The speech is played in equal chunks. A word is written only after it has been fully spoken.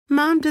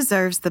Mom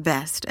deserves the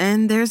best,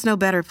 and there's no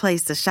better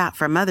place to shop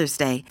for Mother's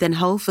Day than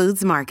Whole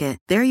Foods Market.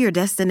 They're your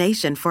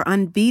destination for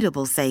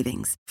unbeatable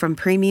savings, from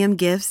premium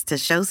gifts to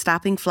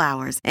show-stopping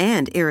flowers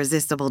and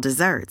irresistible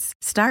desserts.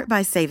 Start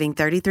by saving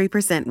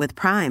 33% with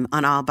Prime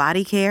on all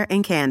body care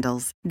and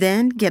candles.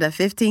 Then get a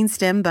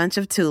 15-stem bunch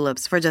of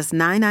tulips for just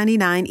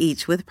 $9.99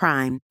 each with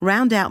Prime.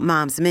 Round out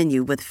Mom's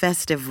menu with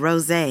festive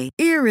rosé,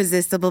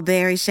 irresistible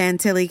berry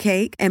chantilly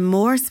cake, and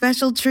more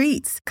special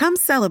treats. Come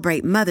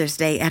celebrate Mother's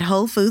Day at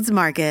Whole Foods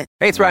Market.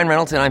 Hey, it's Ryan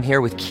Reynolds, and I'm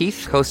here with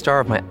Keith, co-star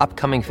of my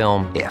upcoming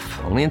film, If,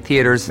 only in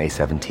theaters May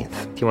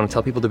 17th. Do you want to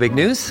tell people the big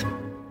news?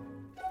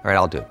 All right,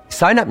 I'll do it.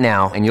 Sign up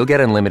now and you'll get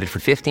unlimited for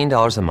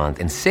 $15 a month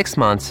and 6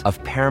 months of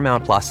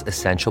Paramount Plus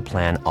Essential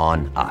Plan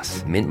on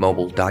us.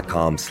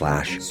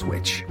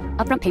 MintMobile.com/switch.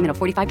 Upfront payment of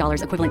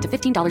 $45 equivalent to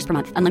 $15 per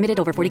month. Unlimited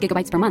over 40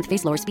 gigabytes per month.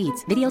 Face lower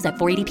speeds. Videos at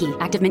 480p.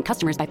 Active Mint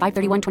customers by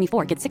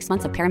 531.24 get 6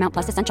 months of Paramount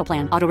Plus Essential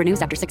Plan. Auto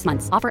renews after 6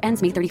 months. Offer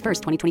ends May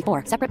 31st,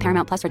 2024. Separate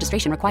Paramount Plus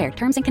registration required.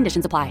 Terms and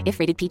conditions apply if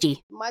rated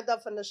PG. My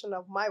definition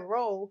of my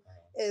role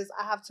is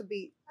I have to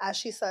be, as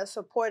she said,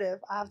 supportive.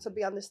 I have to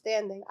be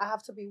understanding. I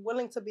have to be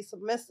willing to be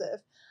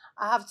submissive.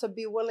 I have to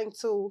be willing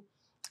to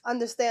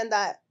understand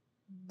that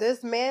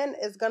this man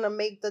is going to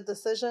make the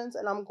decisions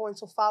and I'm going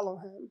to follow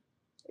him.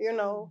 You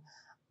know?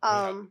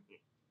 I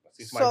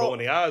see somebody rolling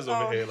the eyes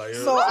over here. Like,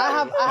 so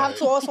I have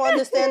to also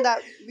understand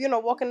that, you know,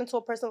 walking into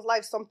a person's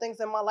life, some things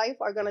in my life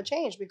are going to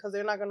change because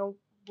they're not going to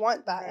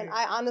want that. Right. And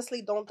I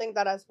honestly don't think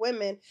that as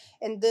women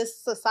in this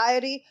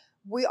society,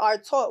 we are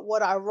taught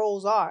what our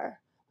roles are.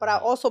 But I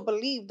also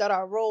believe that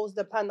our roles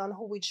depend on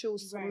who we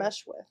choose to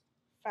mesh with.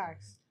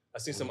 Facts. I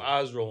see some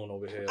eyes rolling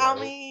over here. I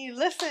mean,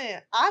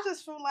 listen, I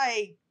just feel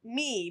like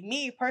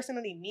me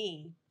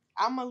personally,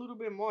 I'm a little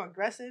bit more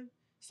aggressive.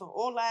 So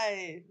all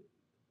that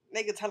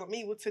nigga telling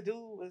me what to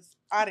do is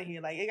out of here.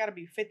 Like, it got to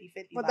be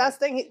 50-50. But like,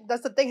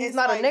 that's the thing. He's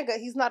not like, a nigga.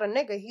 He's not a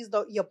nigga. He's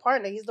your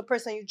partner. He's the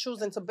person you're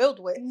choosing to build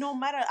with. No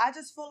matter. I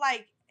just feel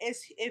like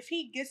if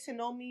he gets to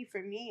know me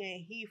for me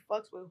and he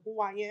fucks with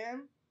who I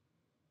am,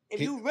 if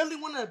you really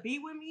want to be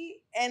with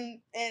me and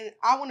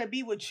I want to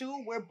be with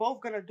you, we're both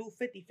going to do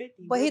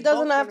 50-50. But he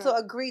doesn't have to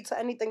agree to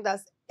anything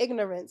that's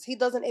ignorance. He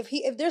doesn't, if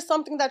there's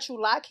something that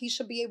you lack, he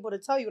should be able to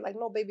tell you, like,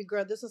 no, baby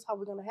girl, this is how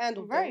we're going to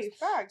handle things. Right,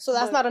 facts. So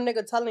that's not a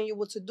nigga telling you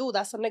what to do.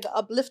 That's a nigga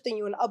uplifting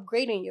you and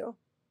upgrading you.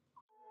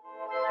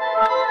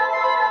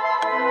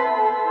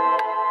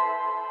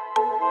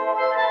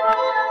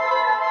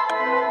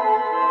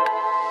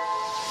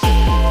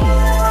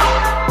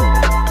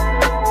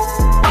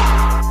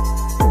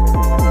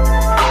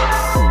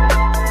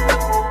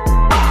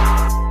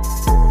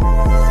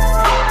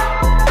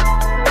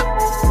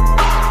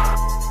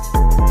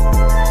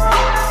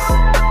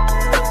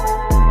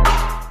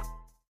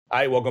 All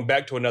right, welcome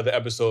back to another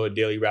episode of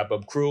Daily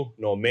Wrap-Up Crew.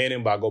 No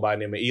Manning, but I go by the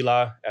name of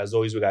Eli. As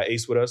always, we got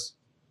Ace with us.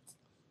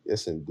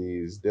 Yes,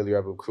 indeed. It's Daily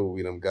Wrap-Up Crew.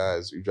 We them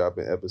guys. We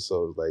dropping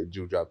episodes like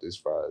Jew dropped his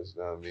fries.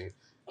 You know what I mean?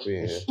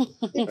 Yeah.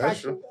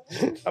 That's true.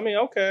 I mean,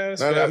 okay.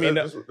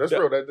 That's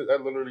real.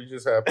 That literally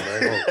just happened.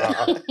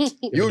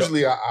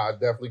 Usually, I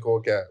definitely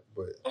call Cap,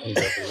 but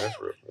definitely, that's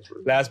real.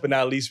 Last but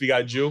not least, we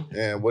got Jew.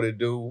 And what it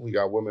do? We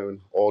got women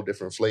all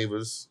different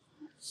flavors.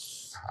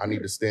 I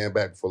need to stand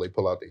back before they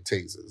pull out their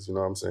tasers. You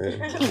know what I'm saying? You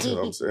know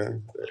what I'm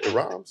saying? It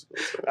rhymes.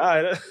 All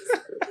right.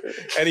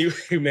 Anyway,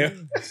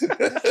 man.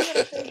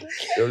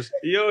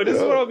 Yo, this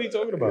is what I'll be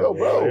talking about. Yo,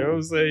 bro. You know what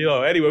I'm saying?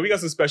 Anyway, we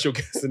got some special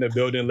guests in the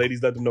building.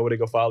 Ladies, let them know where they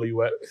can follow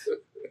you at.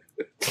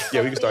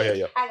 Yeah, we can start here.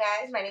 Yeah. Hi,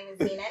 guys. My name is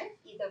Zenan.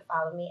 You can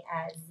follow me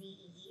at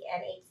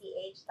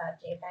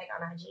ZEENATH.jpeg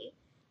on IG.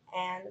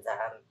 And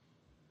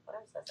what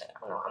else was it? I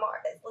don't know. I'm an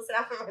artist. Listen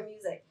out for my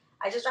music.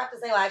 I just dropped a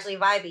single, actually,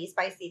 vibey,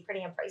 spicy,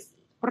 pretty, and pricey.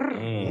 Okay.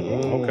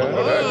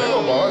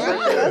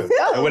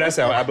 And what that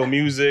sound? Apple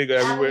Music,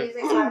 everywhere? Apple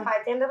Music,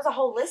 Spotify. Damn, there was a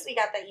whole list we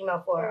got that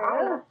email for. I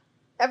don't know.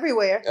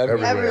 Everywhere. Every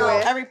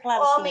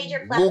platform. All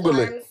major platforms. Google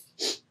it.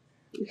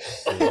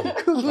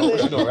 Google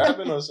it. You know,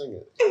 rapping or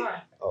singing?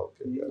 Oh,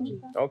 okay, gotcha.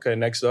 Okay,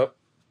 next up.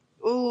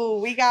 Ooh,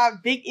 we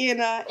got Big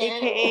Anna,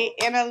 a.k.a.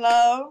 Anna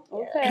Love.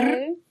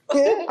 Okay.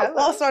 I'm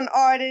also an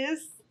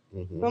artist.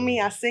 Mm-hmm. Feel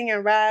me? I sing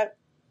and rap.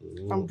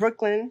 From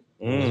Brooklyn.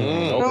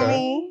 Feel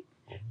me?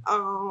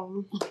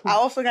 I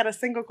also got a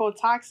single called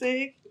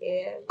Toxic.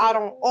 Yeah. Out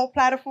on all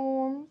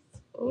platforms.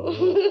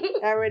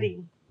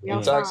 Already.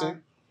 Toxic?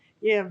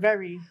 Yeah,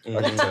 very.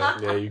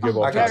 Yeah, you give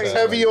off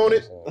heavy on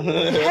it.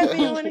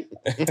 Heavy on it.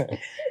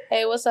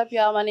 Hey, what's up,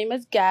 y'all? My name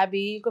is Gabby.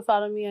 You can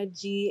follow me at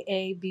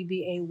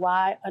GABBAY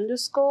 _.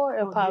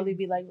 It'll probably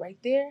be like right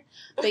there.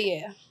 But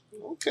yeah.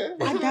 Okay.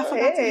 I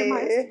definitely got to get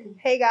my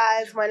Hey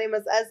guys, my name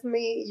is Esme.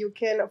 You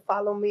can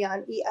follow me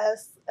on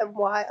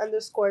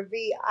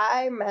ESMY_V.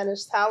 I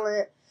manage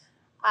talent.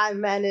 I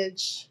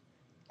manage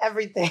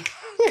everything.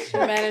 She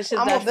manages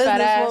I'm that a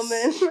fat ass.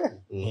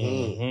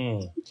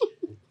 businesswoman.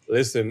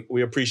 Listen,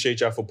 we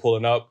appreciate y'all for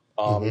pulling up.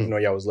 Even though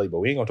y'all was late, but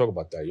we ain't gonna talk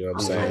about that. You know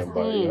what I'm saying?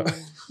 But you know,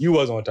 you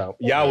was on time.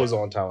 Y'all was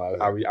on time.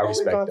 I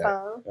respect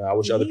that. I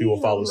wish other people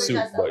follow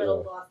suit, but you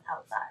know,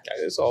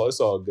 it's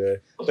all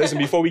good. Listen,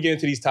 before we get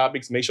into these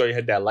topics, make sure you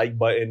hit that like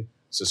button,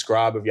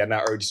 Subscribe if y'all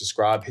not already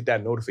subscribed. Hit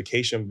that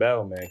notification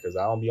bell, man, because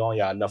I don't be on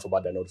y'all enough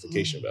about that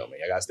notification bell, man.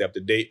 Y'all gotta stay up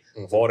to date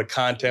with all the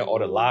content, all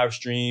the live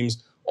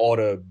streams, all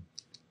the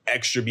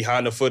extra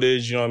behind the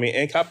footage, you know what I mean?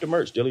 And cop the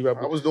merch, Daily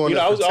Rebel. I was doing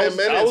this for 10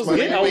 minutes. I was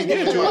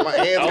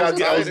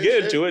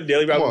getting to it.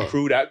 Daily Rebel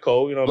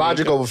Crew.co, you know what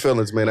Logic over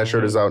feelings, man. That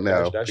shirt is out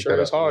now. That shirt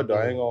is hard, though.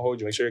 I ain't gonna hold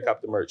you. Make sure you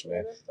cop the merch,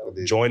 man.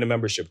 Join the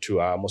membership, too.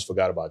 I almost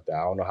forgot about that.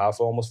 I don't know how I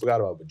almost forgot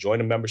about it, but join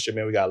the membership,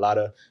 man. We got a lot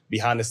of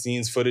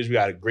behind-the-scenes footage. We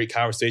got a great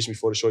conversation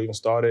before the show even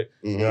started.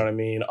 You know what I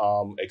mean?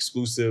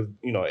 Exclusive,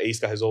 you know, Ace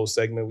got his old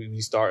segment we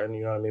starting,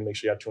 you know what I mean? Make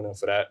sure y'all tune in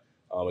for that.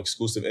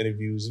 Exclusive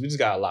interviews. We just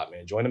got a lot,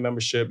 man. Join the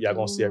membership. Y'all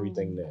gonna see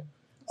everything there.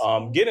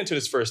 Get into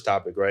this first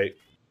topic, right?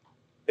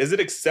 Is it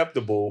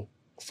acceptable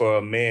for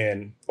a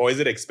man, or is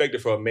it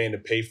expected for a man to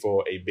pay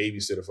for a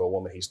babysitter for a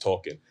woman he's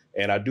talking?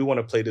 And I do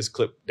want to play this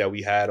clip that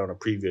we had on a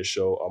previous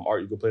show.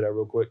 Art, you can play that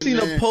real quick? Seen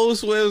a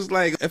post where it was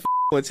like, if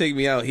would take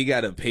me out, he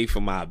got to pay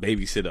for my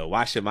babysitter.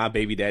 Why should my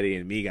baby daddy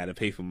and me got to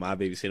pay for my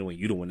babysitter when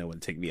you the one that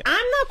would take me out?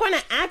 I'm not going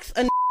to ask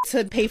a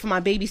to pay for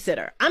my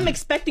babysitter. I'm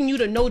expecting you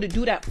to know to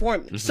do that for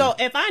me. So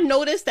if I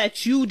notice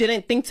that you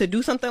didn't think to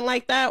do something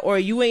like that, or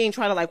you ain't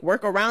trying to like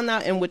work around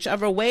that in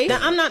whichever way,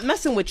 then I'm not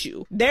messing with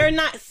you. They're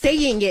not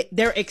saying it,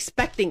 they're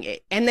expecting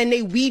it. And then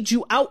they weed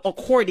you out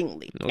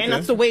accordingly. Okay. And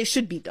that's the way it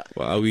should be done.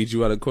 Well, I'll weed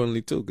you out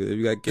accordingly too, because if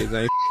you got kids,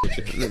 I ain't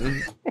with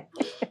you.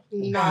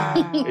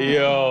 Nah.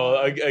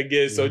 Yo,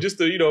 again, so just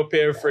to, you know,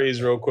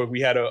 paraphrase real quick, we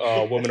had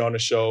a woman on the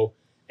show,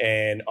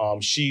 and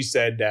she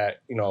said that,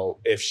 you know,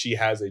 if she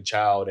has a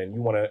child and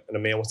a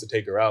man wants to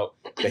take her out,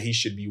 that he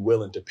should be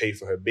willing to pay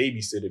for her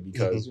babysitter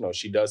because, you know,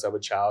 she does have a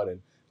child,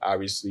 and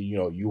obviously, you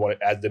know,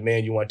 as the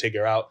man, you want to take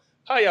her out.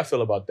 How y'all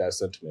feel about that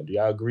sentiment? Do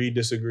y'all agree,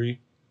 disagree?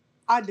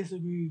 I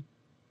disagree.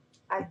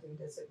 I do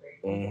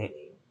disagree.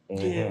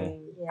 Yeah.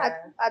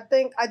 I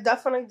think I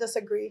definitely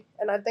disagree.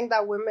 And I think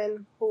that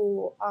women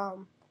who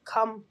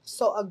come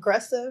so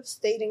aggressive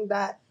stating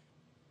that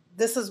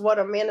this is what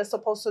a man is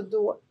supposed to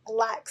do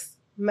lacks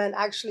men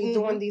actually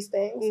doing these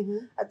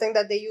things. I think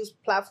that they use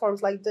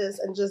platforms like this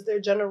and just their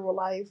general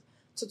life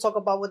to talk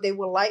about what they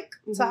would like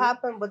to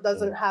happen, but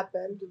doesn't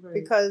happen.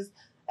 Because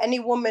any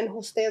woman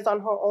who stands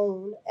on her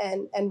own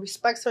and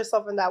respects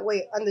herself in that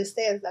way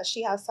understands that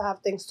she has to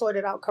have things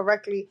sorted out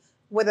correctly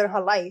within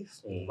her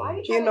life. Why are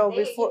you trying to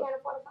date? You can't afford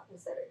a fucking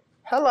sitter.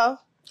 Hello.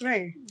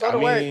 Right. Go to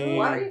work.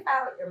 Why are you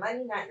out your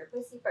money, not your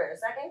pussy for a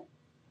second?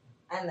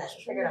 And then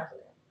figure it out from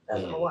there.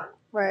 That's number one.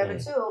 Right.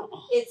 Number two,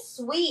 it's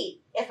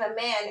sweet if a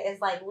man is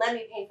like, let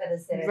me pay for the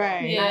sitter.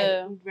 Right.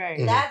 Yeah.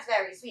 Right. That's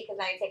very sweet because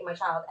now you're taking my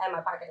child and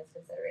my pocket into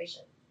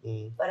consideration.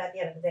 But at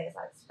the end of the day, it's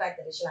not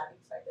expected. It should not be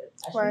expected.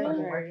 I should be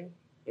fucking working.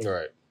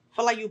 Right.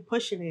 Feel like you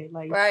pushing it.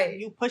 Like,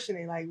 you pushing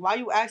it. Like, why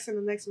you asking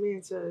the next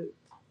man to...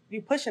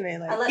 You pushing it.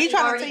 Like, unless he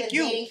trying to take take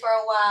you. Dating for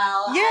a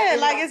while. Yeah,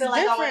 like it's feel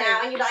like different. Going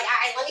out and you're like, all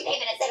right, let me pay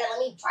for the sitter. Let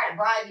me try to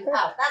bribe you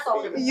out. That's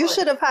all. You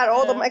should have had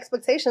all them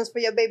expectations for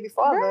your baby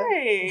father.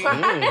 Right.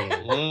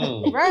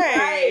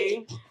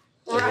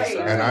 Right.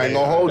 And I ain't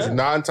gonna hold you.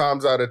 9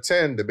 times out of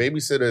 10, the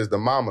babysitter is the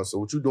mama. So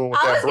what you doing with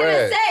I that was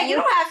bread? Gonna say, you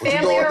don't have family.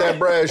 What you doing with that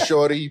bread,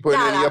 shorty? You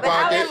putting it in your but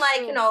pocket? out in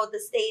like, you know, the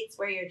states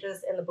where you're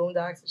just in the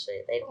boondocks and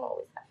shit, they don't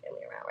always have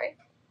family around, right?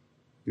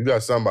 You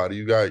got somebody.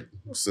 You got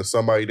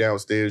somebody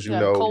downstairs, you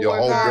know, your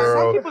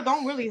homegirl. Some people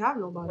don't really have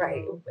nobody.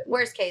 Right.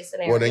 Worst case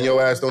scenario. Well, then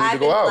your ass don't need to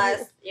go out.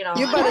 Blessed, you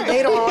better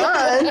date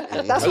online.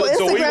 That's what Instagram is for.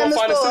 So where you gonna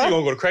find a sitter? You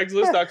gonna go to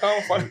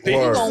Craigslist.com? Find a date?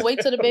 You gonna wait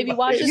till the baby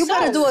watches? You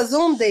better do a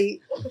Zoom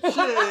date.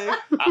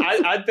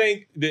 I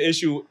think the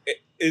issue,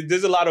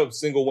 there's a lot of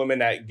single women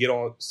that get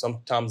on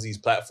sometimes these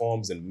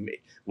platforms, and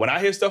when I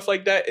hear stuff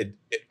like that,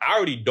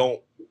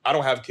 I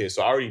don't have kids,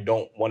 so I already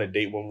don't want to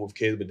date women with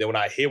kids. But then when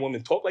I hear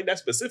women talk like that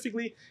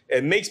specifically,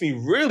 it makes me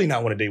really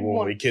not want to date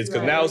women with kids,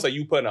 because now it's like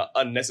you put an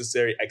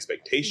unnecessary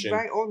expectation.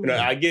 Right on me.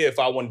 I get if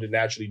I wanted to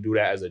naturally do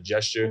that as a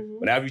gesture.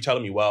 Whenever you're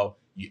telling me, well,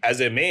 as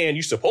a man,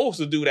 you're supposed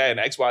to do that, and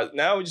X, Y,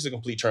 now it's just a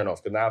complete turn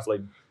off, because now I feel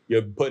like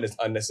you're putting this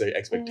unnecessary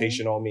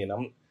expectation on me, and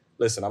I'm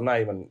not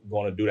even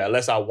going to do that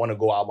unless I want to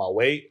go out my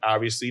way.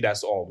 Obviously,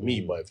 that's on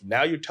me. But if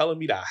now you're telling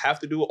me that I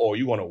have to do it, or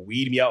you want to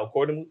weed me out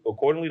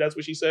accordingly, that's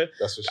what she said.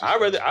 That's what she I'd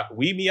rather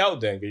weed me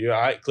out then.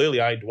 Cause clearly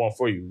I ain't the one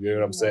for you. You know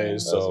what I'm saying?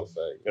 So,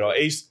 you know,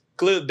 Ace,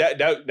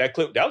 that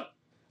clip,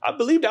 I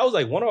believe that was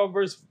like one of our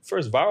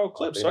first viral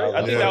clips, right?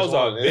 I think that was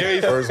our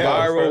very first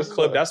viral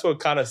clip. That's what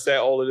kind of set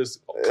all of this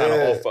kind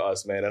of off for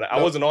us, man. And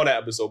I wasn't on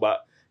that episode,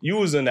 but you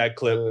was in that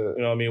clip. You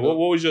know what I mean? What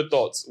was your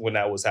thoughts when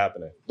that was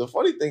happening? The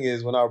funny thing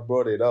is, when I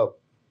brought it up,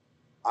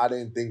 I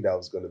didn't think that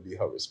was going to be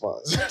her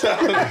response. Because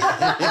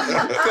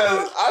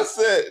I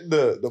said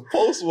the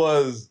post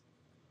was,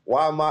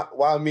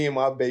 why me and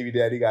my baby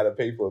daddy got to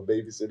pay for a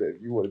babysitter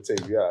if you want to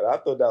take me out? I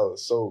thought that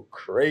was so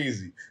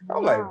crazy.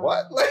 I'm like,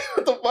 what? Like,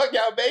 what the fuck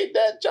y'all made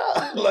that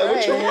child? Like,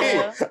 what you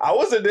mean? I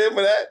wasn't there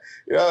for that.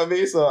 You know what I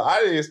mean? So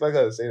I didn't expect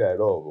her to say that at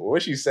all. But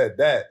when she said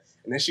that,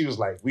 and then she was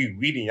like, we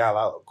reading y'all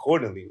out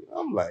accordingly.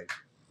 I'm like,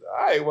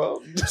 all right, well.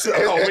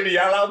 When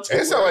y'all out too.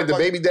 It sound like the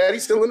baby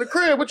daddy's still in the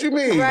crib. What you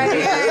mean? Right.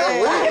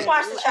 Just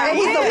watch the show.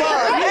 He's the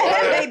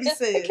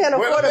one. He can't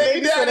afford a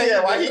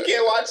babysitter. Why he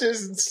can't watch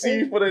his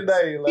scene for the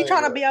day? He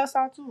trying to be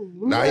outside too.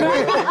 Nah,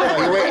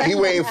 he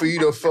waiting for you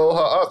to fill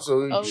her up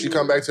so she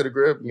come back to the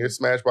crib and get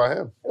smashed by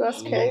him.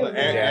 That's crazy.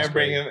 And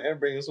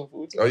bring some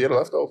food. Oh yeah, the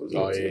leftovers.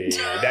 Oh yeah.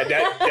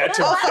 That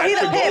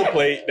to-go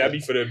plate. That'd be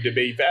for the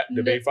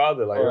baby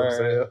father. Like you know what I'm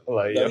saying.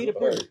 Like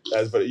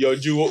that's but yo,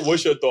 Ju,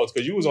 what's your thoughts?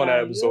 Because you was on that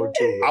episode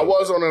too. I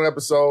was on an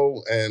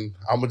episode, and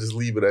I'm gonna just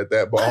leave it at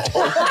that. But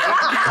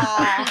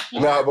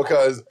nah,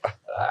 because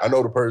I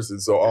know the person.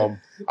 So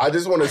I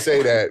just want to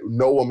say that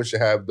no woman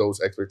should have those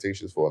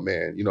expectations for a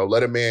man. You know,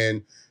 let a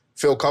man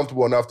feel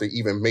comfortable enough to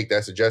even make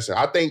that suggestion.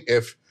 I think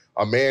if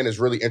a man is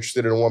really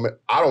interested in a woman,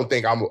 I don't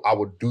think I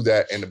would do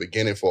that in the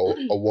beginning for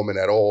a woman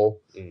at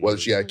all, whether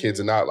she had kids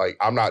or not. Like,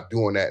 I'm not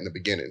doing that in the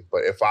beginning.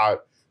 But if I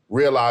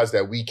realize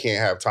that we can't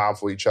have time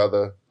for each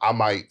other, I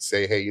might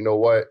say, hey, you know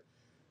what?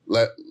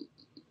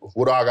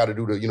 What do I got to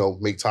do to, you know,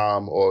 make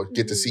time or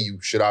get to see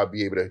you? Should I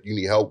be able to, you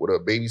need help with a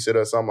babysitter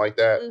or something like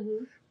that?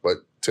 But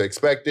to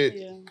expect it,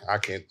 I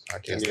can't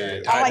stand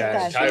it. I like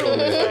that. You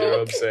know what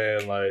I'm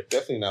saying? Like,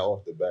 definitely not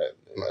off the bat.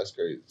 That's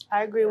crazy.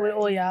 I agree with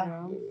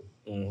Oya.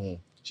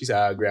 She said,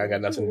 I agree. I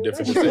got nothing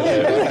different to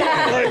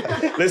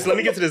say. Listen, let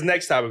me get to this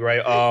next topic,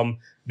 right?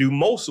 Do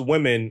most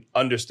women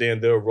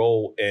understand their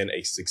role in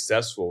a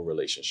successful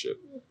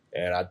relationship?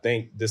 And I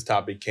think this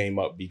topic came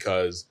up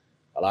because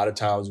a lot of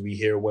times we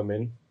hear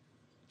women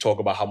talk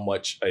about how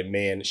much a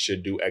man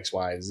should do X,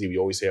 Y, and Z. We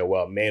always hear,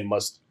 well, a man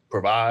must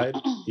provide,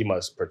 he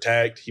must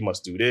protect, he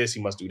must do this,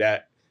 he must do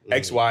that,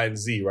 X, Y, and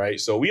Z, right?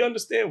 So we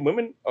understand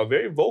women are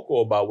very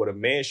vocal about what a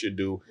man should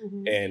do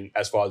and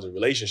as far as a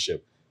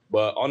relationship.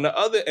 But on the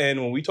other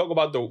end, when we talk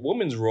about the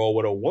woman's role,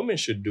 what a woman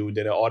should do,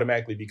 then it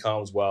automatically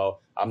becomes,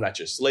 well, I'm not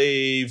your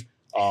slave.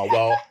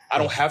 Well, I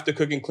don't have to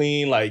cook and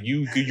clean. Like,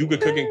 you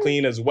could cook and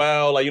clean as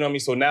well. Like, you know what I mean?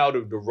 So now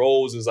the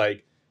roles is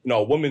like, you know,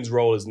 a woman's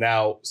role is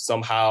now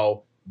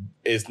somehow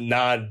is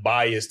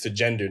non-biased to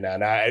gender now.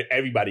 Now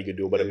everybody could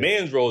do it, but a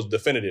man's role is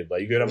definitive.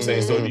 Like, you get what I'm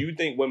saying? So do you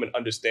think women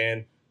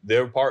understand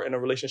their part in a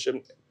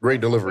relationship? Great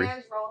delivery. A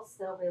man's role is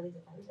still really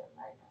dependent.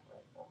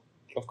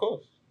 Of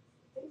course.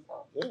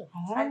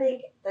 I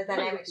think the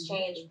dynamics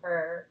change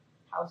per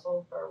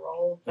household, per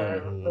role,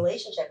 per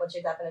relationship. What's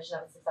your definition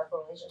of a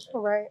successful relationship?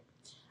 Right.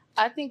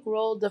 I think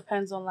role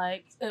depends on,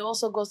 like, it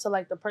also goes to,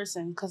 like, the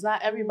person, because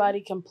not everybody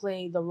can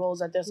play the roles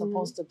that they're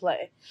supposed to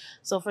play.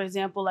 So, for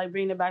example, like,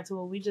 bringing it back to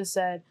what we just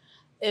said,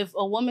 if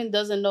a woman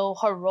doesn't know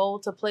her role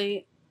to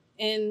play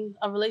in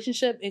a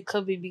relationship, it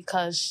could be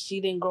because she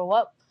didn't grow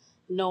up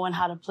knowing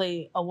how to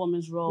play a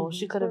woman's role.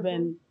 She could have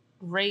been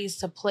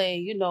raised to play,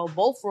 you know,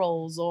 both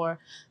roles, or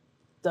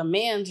the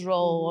man's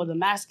role or the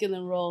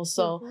masculine role.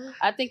 So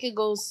I think it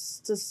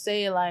goes to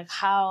say, like,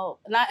 how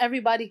not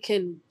everybody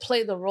can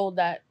play the role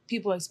that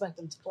people expect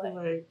them to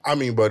play. I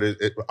mean, but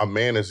a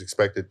man is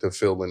expected to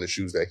fill in the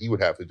shoes that he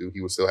would have to do.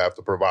 He would still have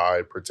to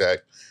provide,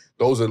 protect.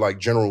 Those are like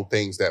general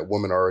things that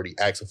women are already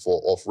asking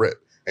for off rip.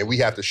 And we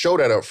have to show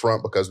that up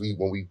front because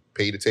when we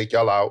pay to take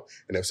y'all out,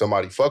 and if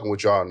somebody fucking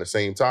with y'all at the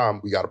same time,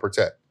 we got to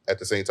protect at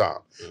the same time.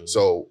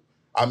 So,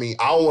 I mean,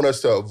 I don't want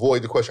us to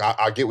avoid the question.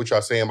 I get what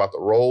y'all saying about the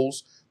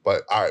roles,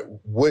 but all right,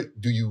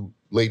 what do you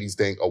ladies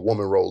think a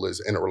woman role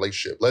is in a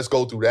relationship? Let's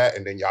go through that,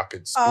 and then y'all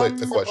can split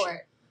the question.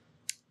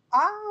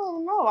 I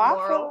don't know.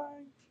 I feel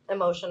like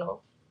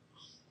emotional.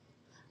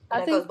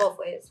 I think it goes both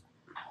ways.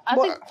 I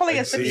feel like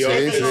it's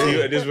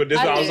 50-50. This is what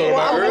I was talking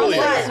about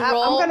earlier. I'm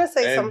going to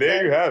say something. And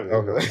there you have it.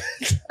 Okay.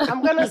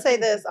 I'm going to say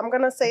this. I'm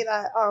going to say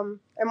that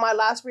in my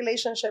last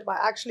relationship, I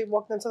actually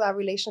walked into that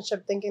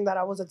relationship thinking that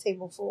I was a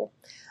table fool.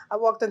 I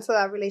walked into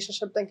that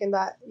relationship thinking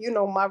that, you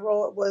know, my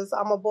role was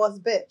I'm a boss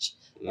bitch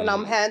and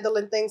I'm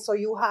handling things, so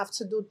you have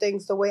to do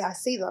things the way I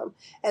see them.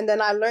 And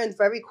then I learned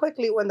very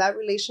quickly when that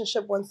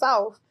relationship went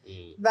south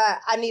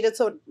that I needed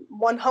to,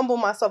 humble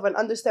myself and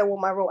understand what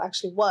my role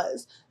actually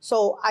was.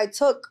 So I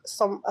took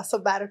a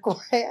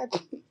sabbatical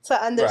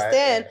to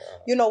understand,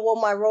 you know, what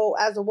my role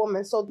as a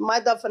woman. So my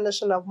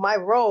definition of my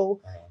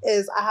role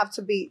is I have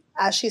to be,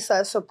 as she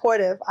said,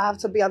 supportive. I have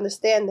to be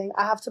understanding.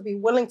 I have to be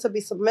willing to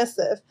be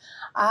submissive.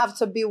 I have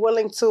to be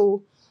willing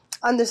to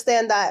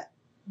understand that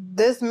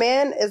this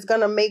man is going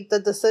to make the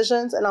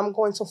decisions and I'm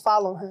going to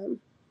follow him,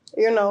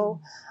 you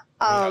know.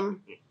 I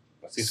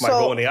see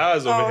somebody rolling the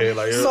eyes over here.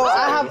 Like, so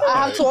I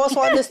have to also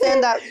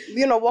understand that,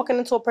 you know, walking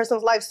into a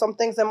person's life, some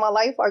things in my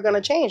life are going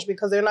to change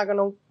because they're not going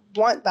to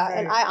want that.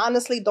 And I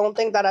honestly don't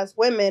think that as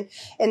women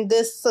in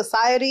this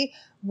society,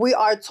 we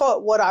are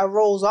taught what our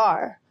roles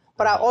are.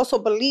 But I also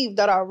believe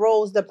that our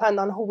roles depend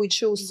on who we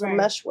choose to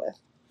mesh with.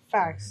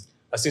 Facts.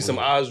 I see some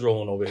eyes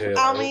rolling over here.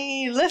 I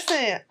mean,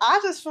 listen, I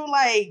just feel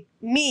like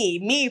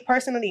me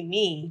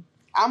personally,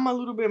 I'm a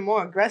little bit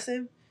more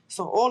aggressive.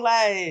 So all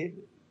that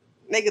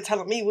nigga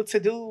telling me what to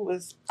do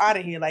is out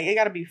of here. Like, it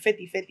got to be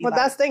 50-50. But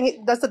that's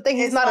the thing.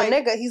 He's not a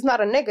nigga. He's not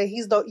a nigga.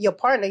 He's your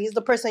partner. He's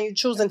the person you're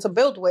choosing to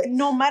build with.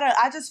 No matter.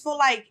 I just feel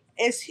like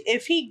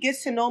if he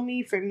gets to know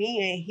me for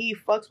me and he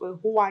fucks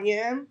with who I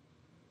am,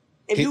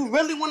 if you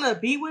really want to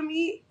be with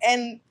me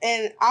and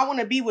I want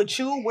to be with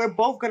you, we're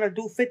both going to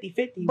do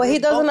 50-50. But he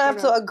doesn't have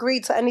to agree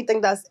to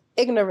anything that's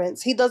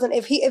ignorance. He doesn't,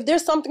 if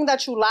there's something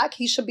that you lack,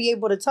 he should be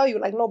able to tell you,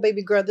 like, no,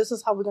 baby girl, this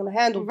is how we're going to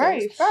handle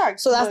things.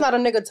 Facts. So that's not a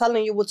nigga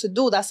telling you what to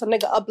do. That's a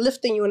nigga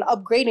uplifting you and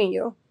upgrading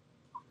you.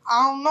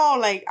 I don't know.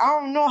 Like, I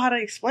don't know how to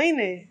explain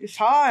it. It's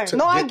hard.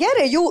 No, I get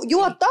it. You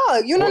a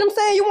thug. You know what I'm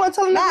saying? You want to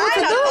tell him what to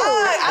do.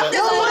 I You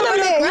don't want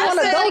a man. You want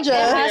a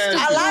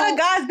doja. A lot of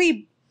guys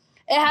be...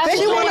 It has Bitch,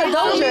 to you do want a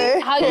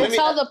doja. how you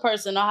tell the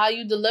person or how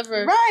you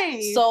deliver.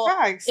 Right. So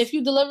facts. if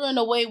you deliver in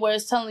a way where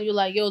it's telling you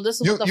like, yo, this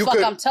is what the fuck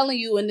I'm telling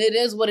you and it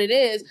is what it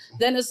is,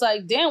 then it's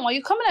like, damn, why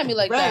you coming at me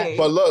like that?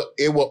 But look,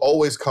 it will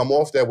always come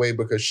off that way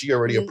because she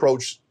already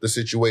approached the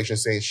situation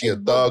saying she a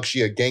thug,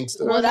 she a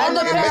gangster. Well, that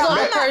depends on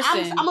the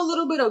person. I'm a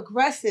little bit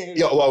aggressive.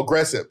 Yeah, well,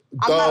 aggressive.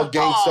 Thug,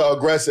 gangster,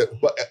 aggressive.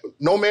 But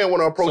no man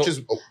want to approach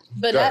his...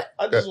 But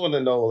I just want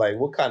to know, like,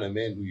 what kind of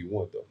man do you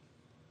want, though?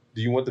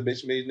 Do you want the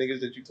bitch-made niggas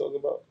that you talk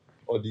about?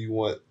 Or do you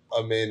want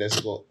a man that's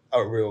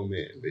a real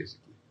man,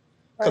 basically?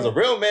 Because a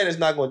real man is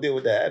not going to deal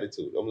with that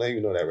attitude. I'm letting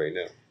you know that right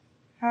now.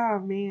 Oh,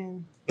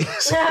 man.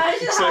 So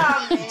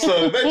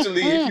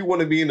eventually, if you want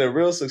to be in a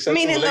real successful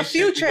relationship, in the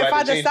future, you if I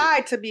gotta change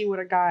decide to be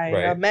with a guy,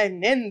 Right. a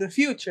man in the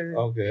future,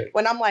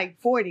 when I'm like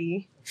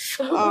 40,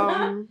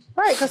 right,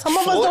 because some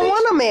of us don't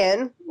want a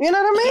man. You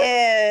know what I mean?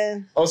 Yeah.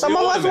 Oh, so some you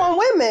of want us a man.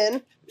 want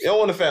women. You don't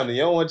want a family.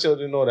 You don't want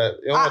children, all that.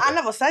 You don't want I that.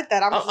 never said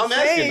that. I'm I'm just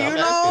saying, asking, you I'm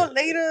know, asking.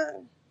 later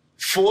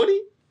 40?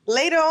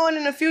 Later on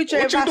in the future,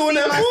 What if you I doing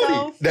see at 40?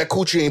 myself... That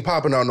coochie ain't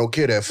popping out no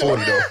kid at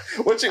 40, though.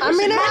 What you, I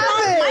mean, it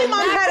happened. My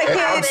mom had a And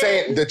kid. I'm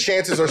saying the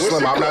chances are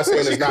slim. I'm not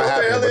saying it's not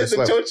happening, but it's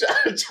slim.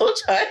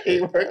 Chocha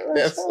ain't working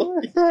that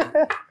 40.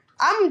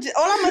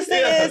 All I'm gonna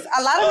say is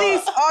a lot of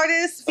these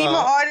artists, female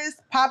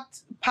artists,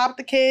 popped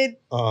the kid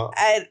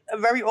at a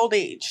very old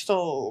age.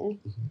 So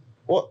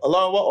What? A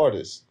lot of what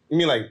artists? You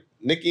mean like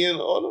Nicki and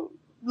all them?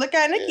 look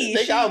at Nicki.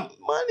 They got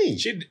money.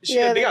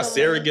 They got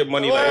surrogate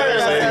money. Like, you know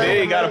what I'm saying?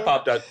 They ain't got to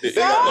pop that. They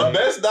got the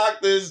best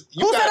doctors.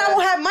 Who said I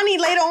won't have money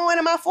later on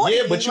in my 40s?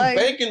 Yeah, but you Like,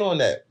 banking on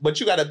that. But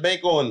you got to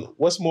bank on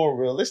what's more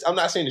realistic. I'm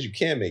not saying that you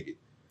can make it.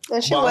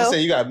 And she But I'm will.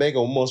 saying you got to bank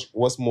on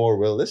what's more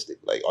realistic.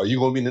 Like, are you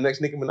going to be the next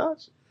Nicki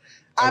Minaj?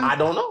 I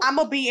don't know. I'm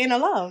gonna be in a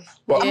love.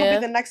 But- I'm gonna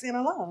be the next in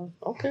a love.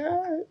 Okay,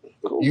 all right.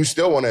 Cool. You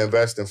still want to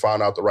invest and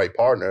find out the right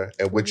partner.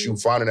 And with you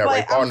finding that But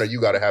right partner,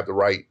 you got to have the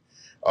right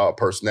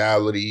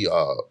personality,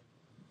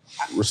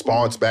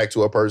 response back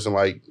to a person.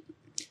 Like,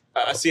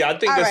 See, I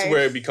think All that's right.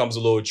 where it becomes a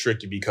little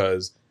tricky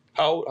because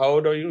how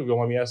old are you? If you don't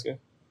mind me asking?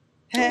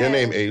 your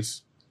name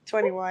Ace.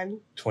 21.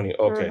 20.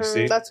 Okay,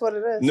 see, That's what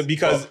it is. No,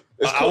 because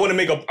it's I want to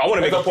make a It's a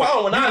point.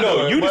 problem when I You know,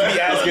 do it, you just but- be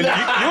asking.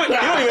 You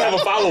don't even have a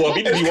follow up.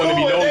 You just be wanting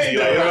to be cool with nosy. it,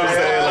 Like, you know what I'm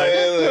saying? Like,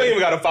 yeah, you don't even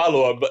got a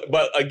follow up.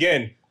 But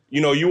again, you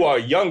know, you are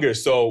younger,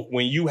 so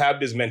when you have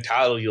this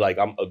mentality like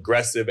I'm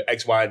aggressive,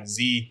 X, Y, and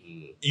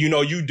Z, you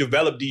know, you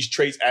develop these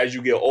traits as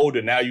you get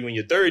older. Now you in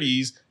your 30s,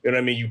 you know what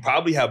I mean? You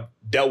probably have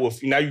dealt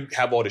with, now you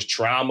have all this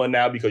trauma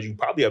now because you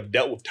probably have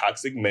dealt with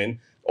toxic men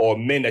or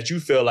men that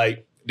you feel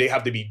like they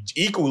have to be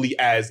equally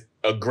as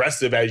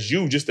aggressive as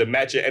you just to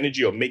match your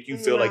energy or make you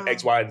feel like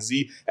X, Y, and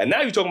Z. And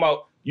now you're talking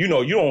about, you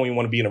know, you don't even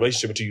want to be in a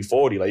relationship until you're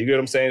 40. Like, you get what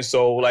I'm saying?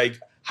 So, like,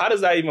 how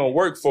does that even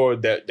work for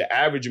the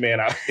average man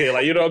out here?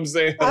 Like, you know what I'm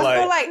saying?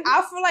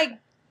 I feel like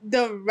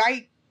the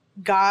right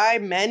guy,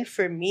 men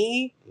for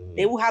me,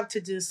 they will have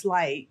to just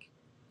like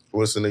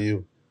Listen to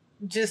you.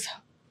 just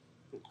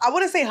I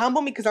wouldn't say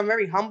humble me because I'm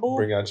very humble.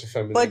 Bring out your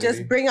femininity. But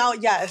just bring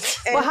out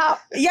yes. But how?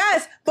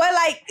 Yes, but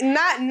like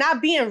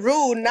not being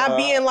rude, not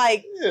being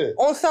like yeah.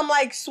 on some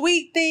like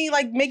sweet thing,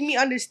 like make me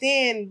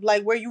understand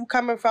like where you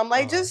coming from.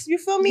 Like just you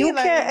feel me? You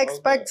like, can't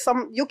expect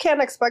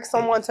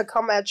someone to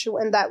come at you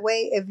in that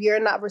way if you're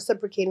not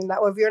reciprocating that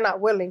or if you're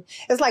not willing.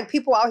 It's like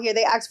people out here,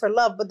 they ask for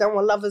love, but then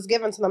when love is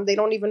given to them, they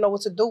don't even know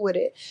what to do with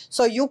it.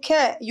 So you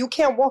can't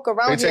walk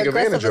around They here take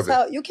aggressive advantage as of it.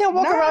 hell. You can't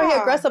walk around here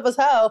aggressive as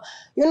hell,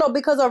 you know,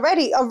 because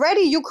already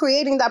you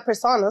creating that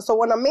persona. So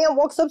when a man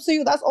walks up to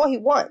you, that's all he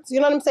wants. You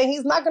know what I'm saying?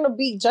 He's not gonna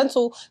be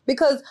gentle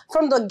because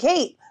from the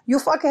gate, you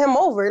fucking him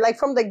over. Like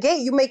from the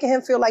gate, you making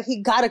him feel like he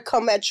gotta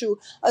come at you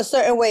a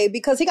certain way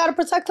because he gotta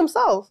protect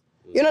himself.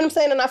 You know what I'm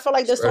saying? And I feel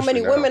like there's so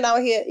many women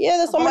out here. Yeah,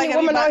 there's so many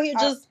women out here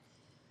just.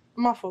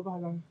 My fault, go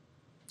ahead.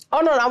 Oh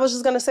no, I was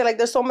just gonna say like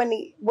there's so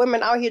many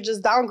women out here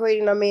just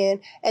downgrading a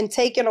man and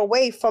taking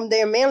away from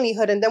their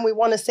manlyhood, and then we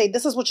want to say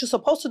this is what you're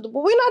supposed to do,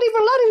 but we're not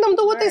even letting them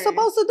do what they're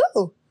supposed to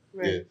do.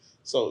 Yeah.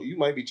 So you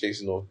might be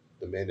chasing on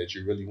the man that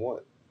you really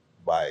want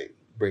by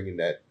bringing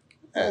that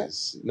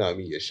as, you know what I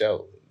mean, your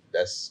shell.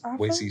 That's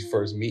when he's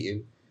first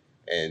meeting,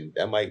 and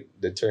that might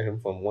deter him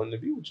from wanting to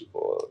be with you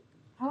or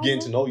getting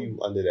to know you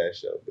under that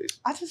shell,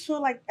 basically. I just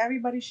feel like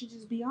everybody should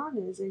just be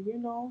honest, and you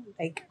know,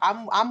 like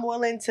I'm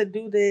willing to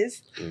do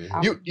this.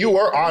 You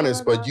were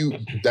honest, but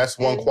that's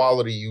one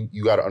quality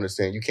you got to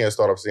understand. You can't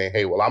start off saying,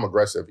 "Hey, well, I'm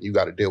aggressive. You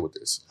got to deal with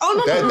this."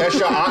 Oh no,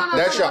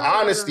 that's your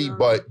honesty,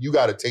 but you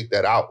got to take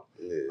that out.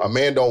 A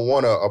man don't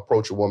want to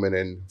approach a woman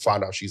and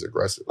find out she's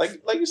aggressive. Like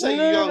you say,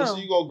 you're young, so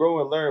you gonna grow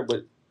and learn.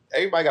 But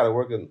everybody got to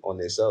work on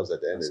themselves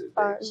at the end of the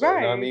day. So,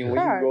 you know what I mean? When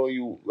you grow,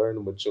 you learn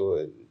to mature,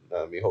 and you know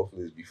what I mean,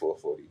 hopefully it's before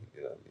 40.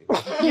 You know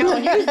what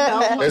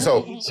I mean? It's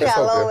hope.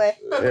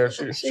 Yeah,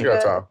 she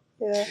got time.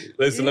 Yeah.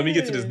 Listen, let me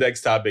get to this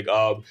next topic.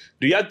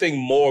 Do y'all think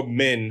more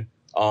men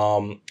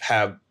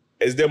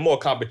is there more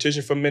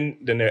competition for men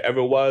than there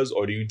ever was,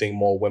 or do you think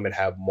more women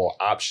have more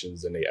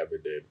options than they ever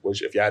did?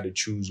 Which, if you had to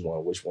choose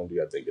one, which one do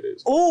y'all think it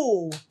is?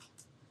 Ooh.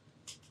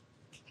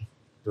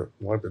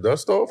 Want the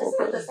dust off? This is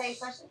the same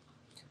question.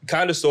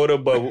 Kind of, sort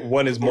of, but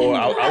one is more.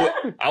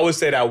 I would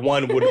say that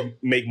one would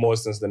make more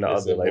sense than the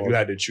other. Like if you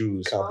had to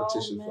choose.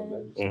 Competition for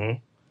men. Mm-hmm.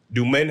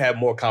 Do men have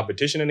more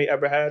competition than they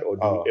ever had, or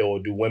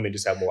do women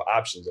just have more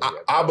options? Than they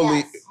ever I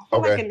believe. Yes. I feel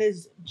Okay. like in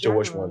this So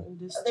which one? in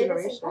this Are they the same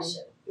generation,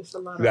 question? it's a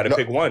lot You got to of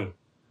pick one.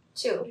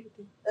 2.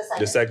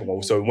 The second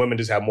one. So women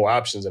just have more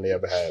options than they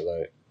ever had.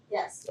 Like,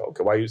 Yes.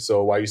 okay, why you say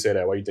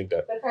that? Why you think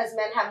that? Because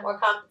men have more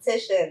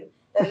competition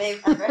than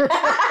they've ever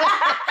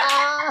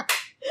had.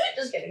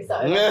 Just kidding,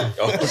 sorry. She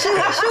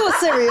was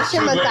serious. She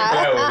meant that.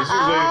 She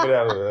was waiting for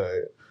that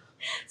one.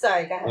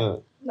 Sorry, go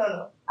ahead.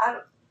 No.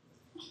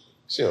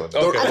 Sure.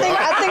 Okay.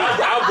 I think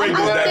I'll break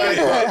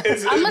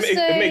this down.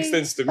 It makes say-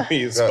 sense to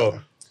me. So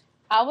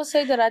I would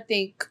say that I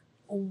think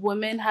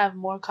women have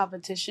more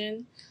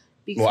competition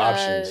because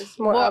options.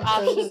 More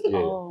options. Yeah.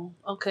 Oh,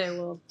 okay.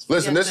 Well,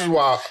 Listen, this is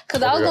why.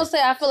 Because I was gonna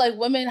say I feel like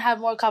women have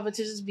more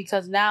competitions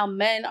because now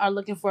men are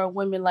looking for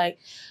women like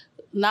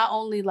not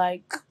only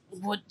like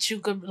what you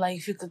could like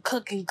if you could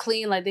cook and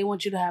clean, like they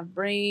want you to have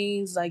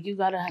brains, like you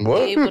gotta be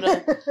able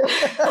to.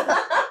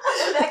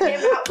 That came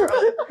out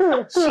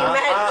wrong. She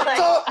meant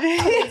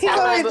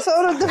like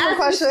total different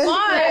question. They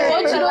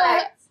want you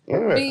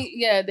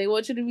to they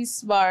want you to be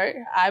smart,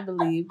 I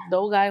believe.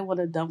 No guy want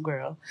a dumb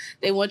girl.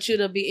 They want you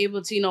to be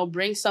able to,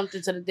 bring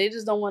something to they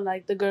just don't want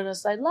like the girl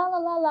that's like la la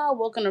la la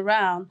walking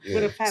around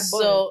with a fat butt.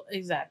 So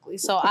exactly.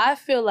 So I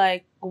feel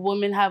like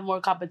women have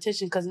more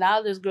competition because now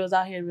there's girls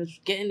out here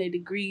getting their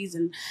degrees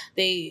and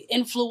they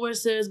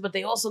influencers, but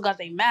they also got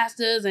their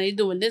masters and they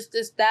doing this,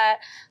 that.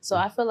 So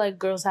I feel like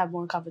girls have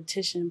more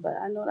competition, but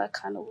I know that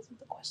kind of wasn't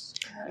the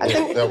question.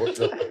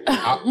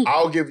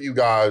 I'll give you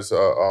guys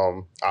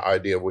an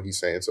idea of what he's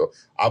saying. So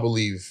I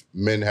believe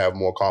men have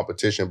more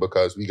competition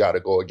because we got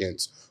to go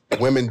against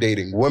women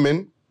dating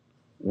women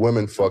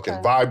fucking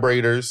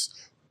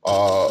vibrators,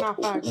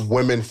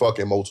 women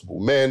fucking multiple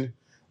men.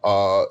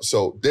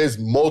 So there's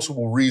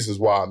multiple reasons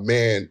why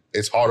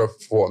it's harder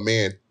for a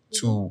man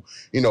to,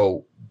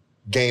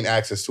 gain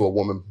access to a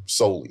woman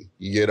solely.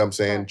 You get what I'm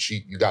saying?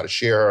 You got to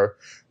share her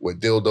with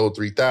Dildo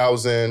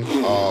 3000,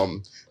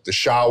 the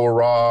shower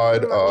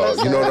rod,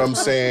 you know what I'm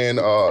saying?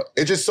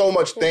 It's just so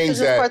much things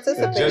that,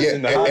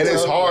 and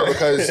it's hard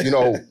because,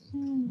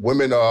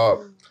 women,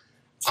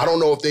 I don't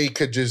know if they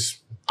could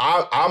just,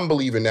 I'm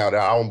believing now that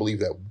I don't believe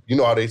that,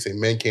 how they say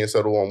men can't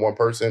settle on one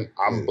person?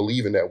 I'm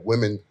believing that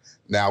women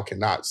now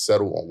cannot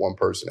settle on one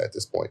person at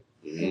this point.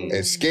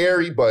 It's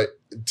scary, but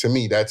to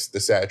me, that's the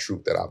sad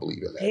truth that I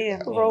believe in.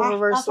 Yeah, I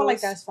feel like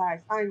that's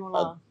facts. I ain't gonna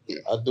lie.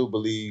 I do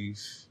believe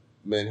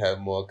men have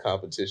more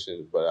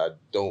competition, but I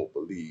don't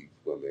believe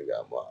women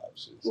got more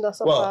options. That's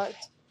a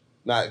fact.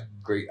 Not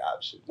great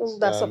options.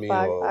 That's a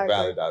fact. Or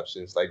valid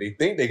options. Like they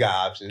think they got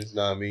options, you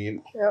know what I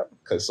mean? Yep.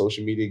 Because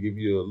social media give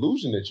you the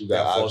illusion that you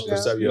got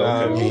options. Yeah. You know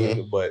what I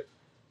mean? But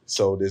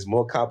so there's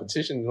more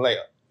competition. Like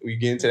we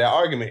get into that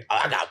argument.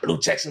 I got blue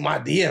checks in my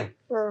DM.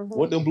 Mm-hmm.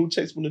 What them blue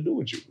checks gonna do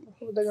with you?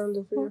 What they gonna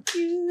do for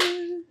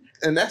you?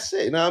 And that's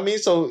it. You know what I mean?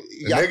 So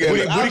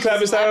booty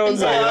clapping sounds.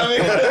 You know what I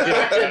mean?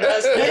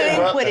 That's it,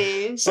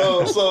 bro.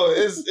 So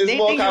it's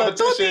more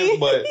competition,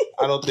 but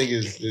I don't think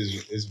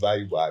it's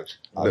valuable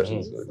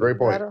options. Great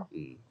point.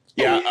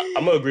 Yeah,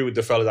 I'm gonna agree with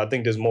the fellas. I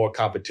think there's more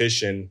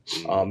competition.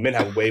 Men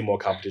have way more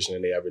competition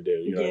than they ever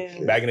did.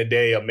 Back in the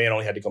day, a man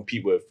only had to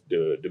compete with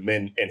the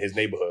men in his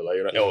neighborhood,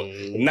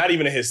 not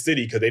even in his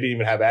city because they didn't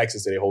even have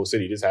access to their whole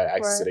city. They just had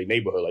access to their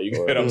neighborhood. Like you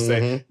get what I'm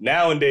saying?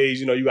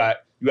 Nowadays, you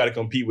got to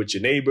compete with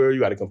your neighbor, you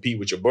got to compete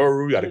with your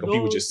borough, you got to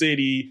compete with your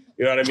city.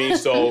 You know what I mean?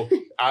 So,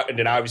 and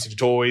then obviously the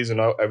toys and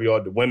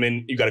the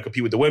women, you got to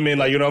compete with the women.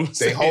 Like you know what I'm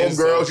saying?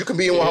 Homegirls, you can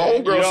be in what homegirls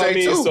you know what I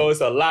mean? too. So it's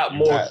a lot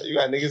more. You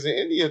got niggas in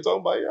India talking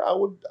about,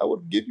 I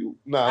would give you.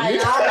 Nah, and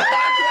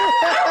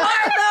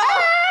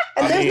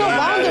there's no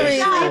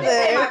boundaries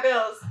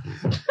either.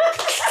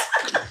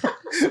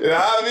 You know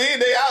what I mean?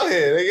 They out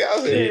here.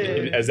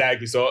 Yeah,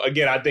 exactly. So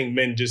again, I think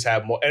men just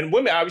have more, and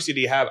women obviously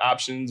they have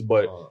options,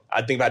 but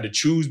I think if I had to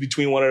choose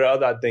between one or the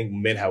other, I think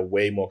men have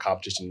way more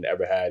competition than they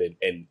ever had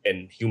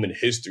in human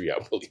history. I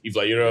believe,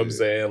 like you know what I'm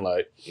saying,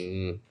 like.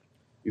 You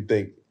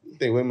think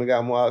women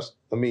got more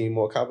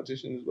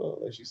competition as well,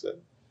 like she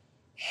said?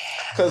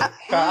 Because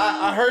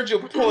I heard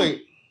your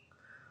point,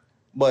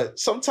 but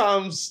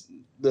sometimes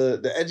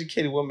the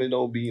educated women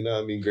don't be,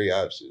 great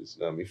options,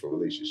 for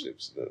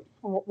relationships.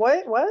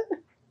 What?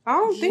 I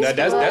don't think so.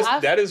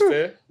 That is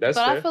fair. That's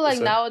fair. I feel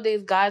like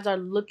nowadays guys are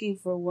looking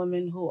for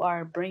women who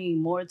are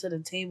bringing more to the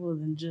table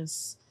than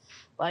just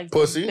like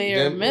pussy,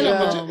 bare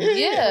minimum.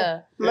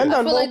 Yeah. Men I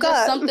don't feel like woke there's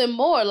up. something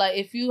more. Like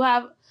if you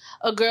have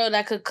a girl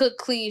that could cook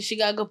clean, she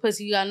got good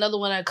pussy. You got another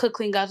one that cook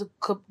clean, got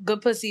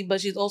good pussy, but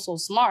she's also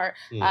smart.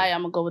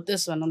 I'm gonna go with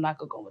this one. I'm not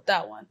gonna go with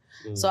that one.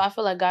 So I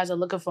feel like guys are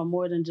looking for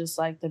more than just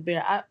like the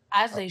bare.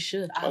 As they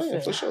should. I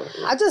feel. For sure.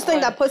 I just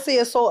think that pussy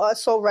is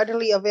so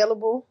readily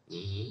available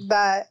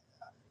that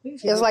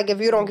it's like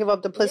if you don't give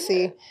up the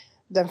pussy,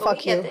 then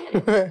fuck you.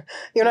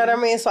 You know what I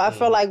mean? So I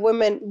feel like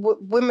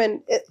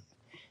women.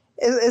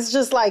 It's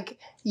just like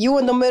you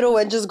in the middle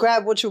and just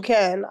grab what you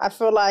can. I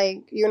feel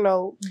like, you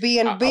know,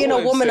 being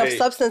a woman of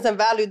substance and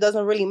value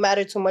doesn't really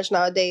matter too much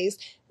nowadays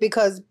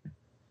because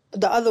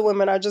the other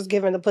women are just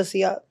giving the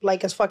pussy up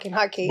like it's fucking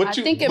hotcakes. I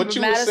think it matters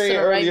you were saying to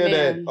the right earlier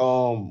man.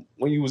 that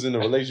when you was in a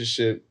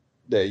relationship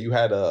that you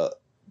had the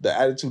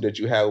attitude that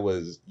you had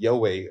was your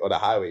way or the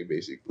highway,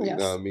 basically. Yes. You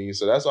know what I mean?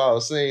 So that's why I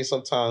was saying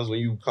sometimes when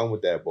you come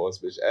with that boss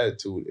bitch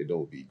attitude, it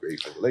don't be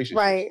great for relationships.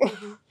 Right.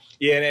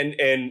 Yeah,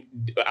 and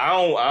I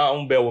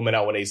don't bail women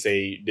out when they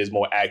say there's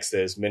more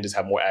access, men just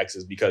have more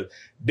access, because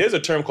there's a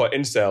term called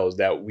incels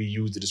that we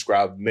use to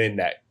describe men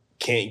that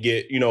can't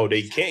get,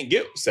 they can't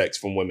get sex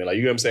from women. Like,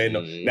 you know what I'm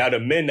saying? Now the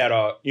men that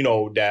are,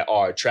 that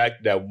are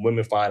attracted, that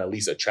women find at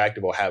least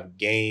attractive or have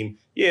game,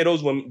 yeah,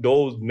 those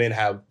men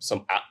have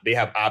they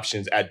have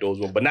options at those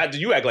women. But not,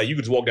 you act like you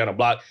could just walk down a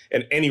block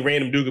and any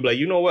random dude could be like,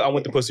 you know what, I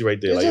want the pussy right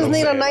there. You just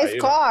need a nice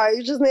car.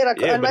 You just need a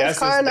nice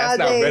car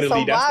nowadays,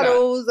 some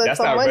bottles and some money. That's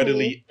not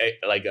readily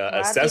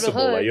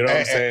accessible. Like, you know what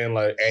I'm saying?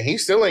 Like, and he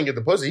still ain't get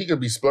the pussy. He could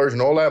be splurging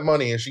all that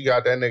money and she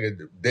got that nigga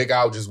dick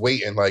out just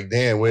waiting like,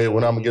 damn,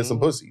 when I'm gonna get some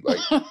pussy. Like,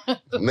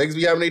 niggas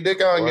be having their dick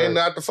out and getting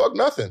out to fuck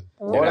nothing.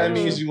 All that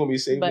means you're gonna be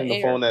saving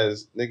the phone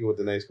as nigga with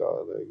the nice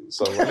car. Like,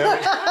 so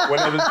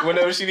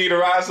whenever she need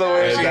a ride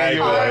somewhere,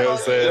 exactly.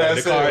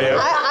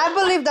 I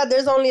believe that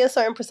there's only a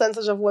certain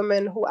percentage of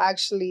women who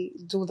actually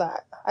do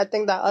that. I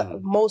think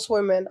that most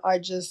women are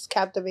just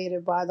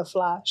captivated by the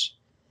flash.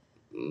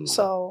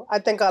 So I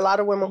think a lot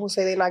of women who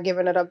say they're not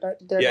giving it up,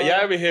 y'all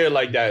ever hear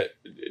like that?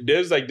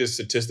 There's like this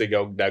statistic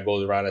that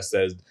goes around that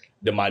says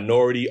the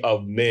minority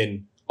of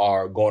men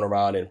are going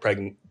around and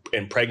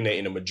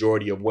impregnating the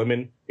majority of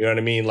women. You know what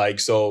I mean? Like,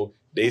 so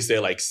they say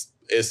like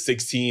it's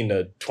 16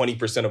 to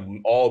 20% of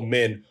all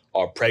men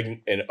are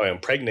pregnant and are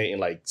impregnating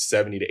like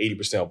 70 to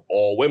 80% of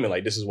all women.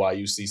 Like, this is why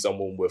you see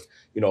someone with,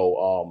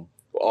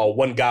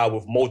 one guy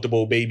with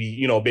multiple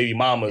baby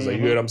mamas. Like,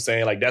 you know what I'm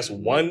saying? Like, that's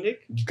one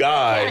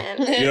guy,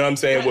 you know what I'm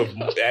saying, with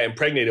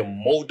impregnated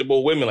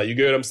multiple women. Like, you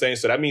get what I'm saying?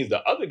 So that means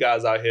the other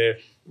guys out here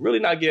really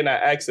not getting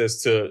that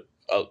access to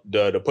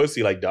the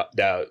pussy like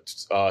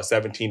that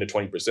 17 to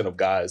 20% of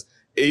guys.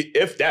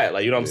 If that,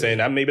 like, you know what I'm saying?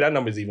 That maybe that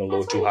number is even a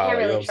little too high. Like,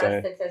 you know what I'm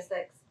saying?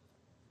 Statistics.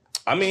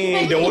 I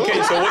mean, then what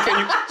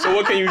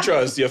can you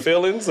trust? Your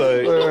feelings?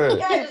 Like,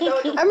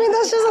 I mean,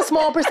 that's just a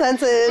small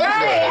percentage.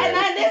 Right. And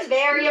then there's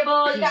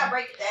variable. You gotta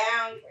break it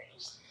down.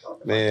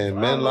 Man,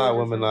 men lie,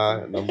 women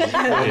lie. Numbers.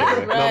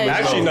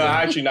 Actually,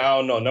 I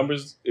don't know.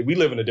 Numbers. We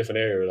live in a different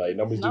area. Like,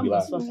 numbers do be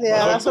lying.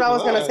 Yeah, that's what I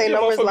was gonna say.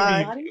 Numbers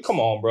lie. Come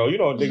on, bro.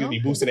 Niggas be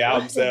boosting their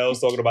album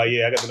sales, talking about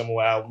I got the number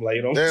one album. Like,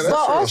 But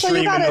also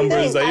you gotta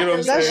think. Like, you know what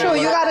I'm that's saying? true.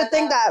 You gotta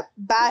think that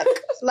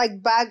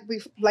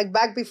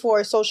back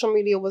before social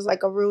media was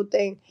like a real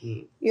thing.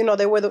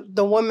 They were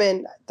the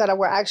women that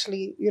were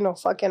actually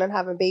fucking and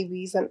having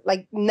babies, and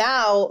like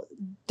now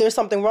there's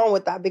something wrong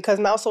with that because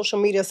now social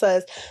media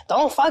says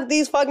don't fuck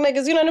these fuck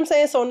niggas. You know what I'm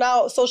saying? So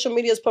now social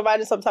media is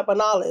providing some type of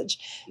knowledge.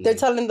 They're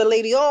telling the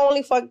lady,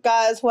 only fuck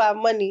guys who have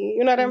money.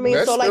 You know what I mean?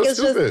 That's so like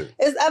stupid.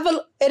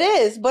 It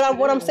is. But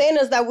what I'm saying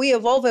is that we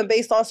evolving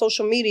based on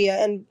social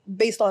media and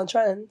based on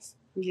trends.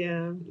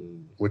 Yeah.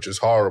 Which is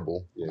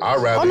horrible. Yeah.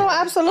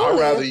 Absolutely. I'd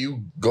rather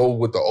you go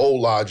with the old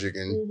logic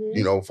and,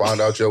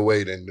 find out your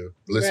way than to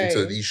listen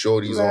to these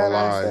shorties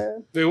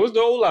online. Dude, what's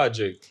the old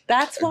logic?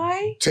 That's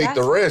why. Take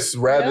the risk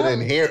rather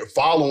than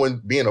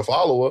being a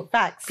follower.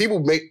 Facts.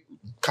 People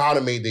kind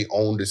of made their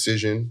own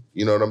decision,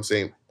 you know what I'm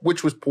saying?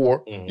 Which was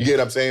poor. You get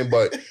what I'm saying?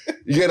 But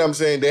you get what I'm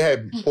saying? They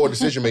had poor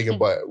decision making,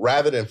 but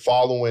rather than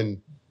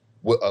following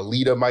what a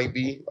leader might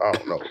be, I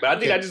don't know. But I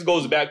think that just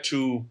goes back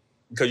to,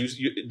 because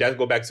that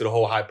go back to the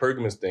whole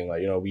hypergamous thing.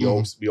 Like, we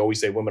always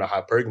say women are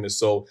hypergamous.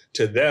 So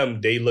to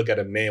them, they look at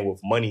a man with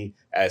money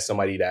as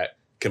somebody that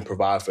can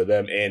provide for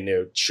them and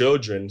their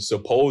children,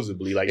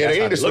 supposedly. Like, they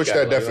need to switch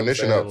that it,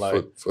 definition up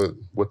for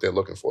what they're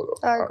looking for, though.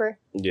 I agree.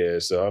 Yeah,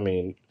 so I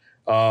mean,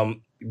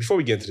 before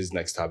we get into this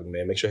next topic,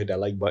 man, make sure you hit that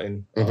like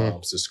button,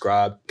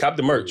 subscribe, cop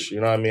the merch.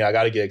 You know what I mean? I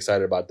got to get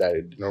excited about that.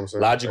 You know what I'm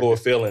saying? Logical or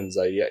feelings,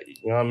 like, yeah,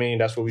 you know what I mean?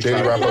 That's what we try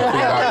to say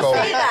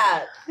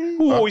that.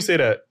 Who always say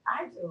that?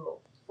 I do.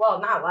 Well,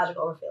 not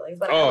logical or feelings,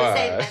 but I would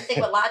say men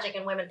think with logic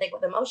and women think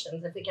with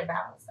emotions if we can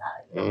balance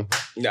that.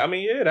 Yeah, I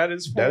mean, yeah, that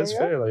is fair.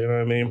 Like, you know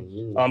what I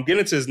mean? Getting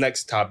into this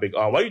next topic,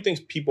 why do you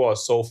think people are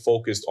so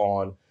focused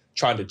on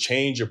trying to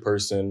change a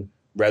person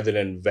rather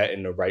than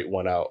vetting the right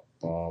one out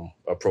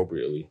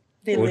appropriately?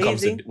 When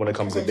it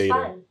comes to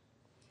dating,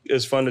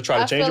 it's fun to try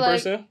to change a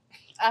person.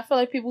 I feel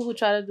like people who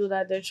try to do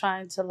that, they're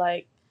trying to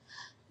like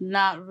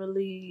not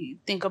really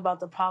think about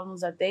the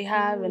problems that they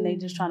have, and they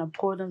just trying to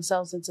pour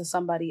themselves into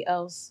somebody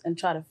else and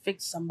try to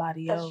fix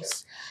somebody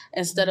else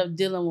instead of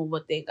dealing with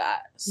what they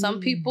got. Some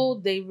people,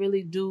 they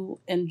really do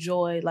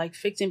enjoy like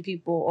fixing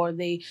people, or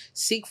they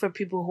seek for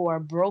people who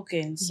are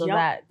broken so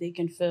that they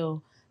can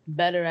feel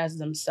better as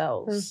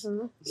themselves.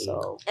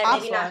 So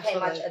and maybe not pay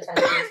much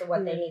attention to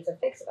what they need to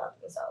fix about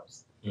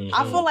themselves.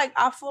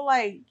 I feel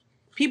like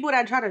people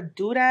that try to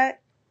do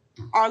that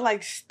are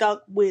like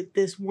stuck with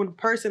this one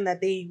person that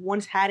they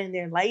once had in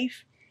their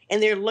life,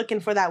 and they're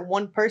looking for that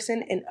one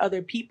person in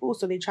other people,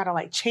 so they try to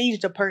like change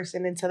the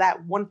person into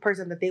that one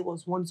person that they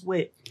was once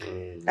with.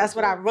 That's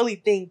what I really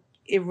think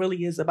it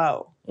really is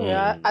about.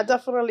 Yeah, I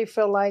definitely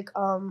feel like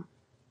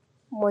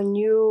when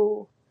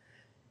you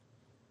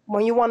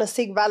want to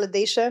seek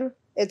validation,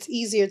 it's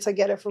easier to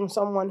get it from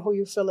someone who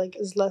you feel like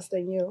is less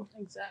than you.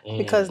 Exactly.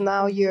 Because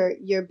now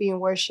you're being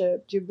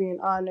worshipped, you're being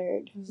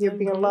honored, you're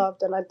being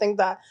loved. And I think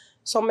that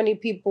so many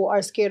people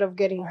are scared of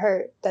getting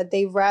hurt that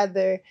they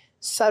rather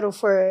settle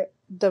for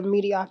the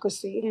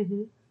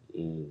mediocrity.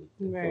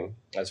 Right.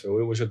 That's fair.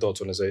 What's your thoughts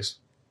on this, Ace?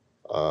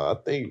 I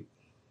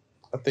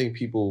think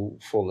people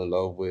fall in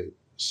love with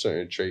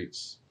certain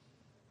traits,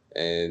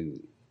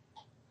 and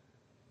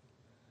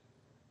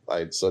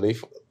like so they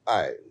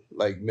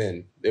like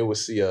men, they would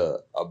see a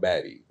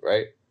baddie,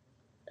 right?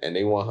 And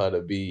they want her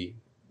to be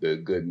the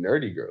good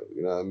nerdy girl,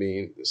 you know what I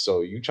mean?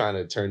 So you trying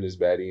to turn this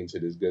baddie into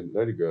this good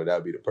nerdy girl, that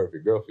would be the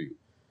perfect girl for you.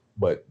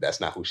 But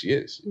that's not who she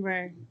is.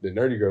 Right. The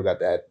nerdy girl got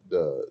that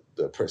the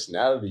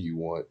personality you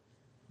want,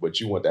 but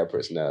you want that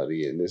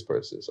personality in this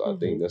person. So I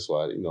think that's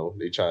why,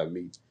 they try to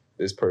meet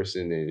this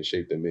person and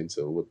shape them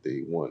into what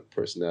they want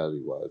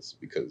personality wise,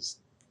 because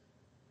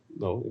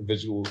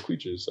individual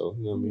creatures. So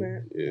you know what I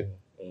mean?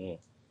 Yeah.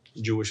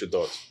 Drew, what's your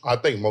thoughts? I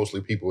think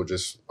mostly people are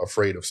just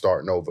afraid of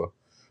starting over.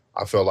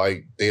 I feel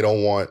like they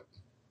don't want.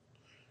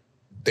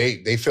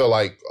 They feel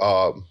like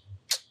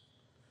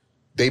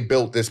they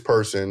built this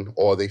person,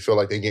 or they feel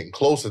like they're getting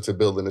closer to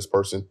building this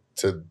person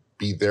to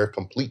be their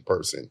complete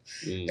person,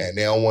 and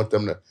they don't want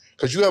them to.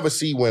 Because you ever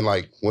see when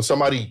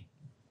somebody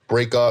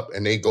break up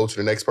and they go to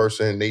the next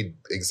person, they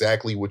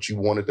exactly what you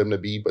wanted them to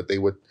be, but they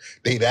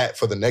that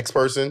for the next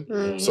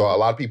person. So a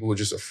lot of people are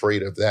just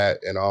afraid of that,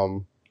 and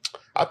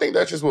I think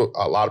that's just what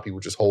a lot of people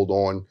just hold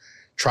on,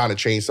 trying to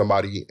change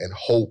somebody and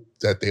hope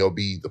that they'll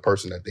be the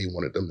person that they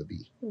wanted them to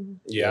be.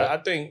 Yeah, I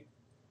think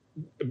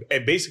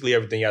basically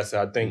everything I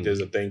said, I think there's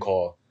a thing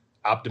called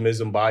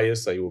optimism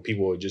bias, like where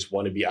people just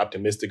want to be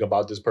optimistic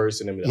about this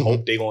person and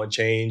hope they're going to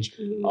change.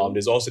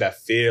 There's also that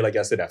fear, like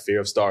I said, that fear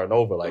of starting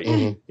over. Like,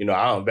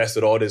 I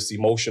invested all this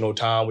emotional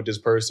time with this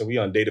person. We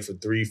dated for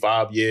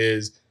 3-5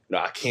 years.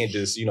 I can't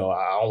just, I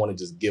don't want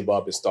to just give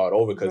up and start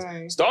over, because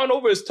starting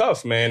over is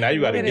tough, man. Now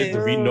you got to get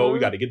to re-know. You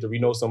got to get to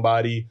re-know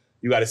somebody.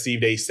 You got to see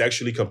if they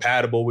sexually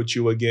compatible with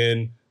you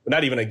again. But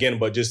not even again,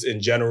 but just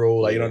in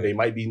general. Like, they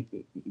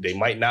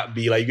might not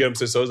be. Like, you get what I'm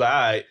saying? So it's like, all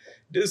right,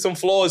 there's some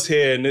flaws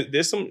here, and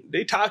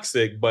they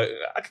toxic, but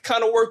I can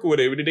kind of work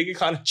with it. They can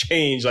kind of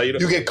change. Like,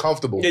 you get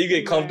comfortable. Yeah, you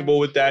get comfortable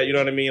with that. You know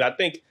what I mean? I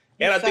think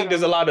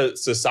there's a lot of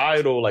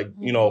societal,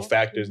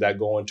 factors that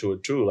go into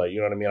it too. Like, you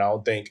know what I mean? I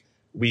don't think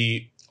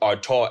we are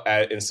taught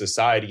in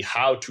society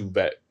how to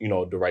vet,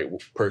 the right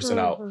person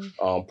out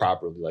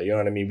properly. Like, you know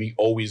what I mean? We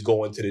always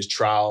go into this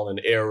trial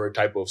and error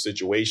type of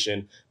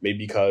situation, maybe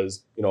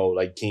because,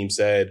 like Keem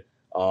said,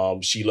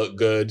 she looked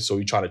good, so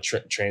we trying to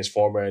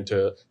transform her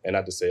into, and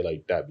not to say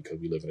like that because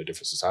we live in a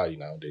different society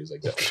nowadays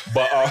like that,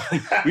 but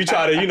we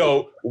try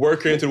to,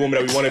 work her into the woman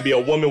that we want to be. A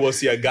woman will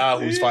see a guy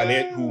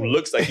who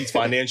looks like he's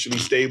financially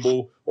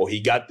stable, or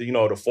he got the,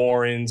 the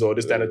foreigns or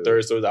this, that, and the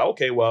third. So it's like,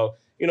 okay, well,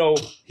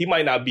 he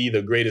might not be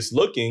the greatest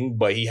looking,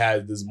 but he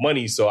has this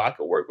money, so I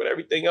could work with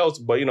everything else.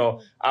 But,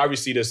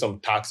 obviously there's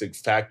some toxic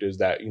factors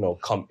that,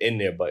 come in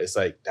there. But it's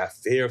like that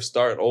fear of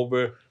starting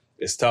over,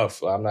 it's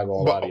tough. I'm not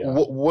going to lie to you.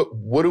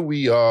 What do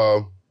we,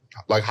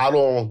 how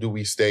long do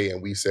we stay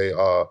and we say,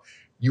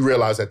 you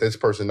realize that this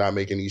person not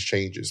making these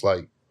changes?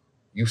 Like,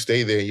 you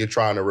stay there and you're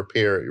trying to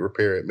repair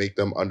it, make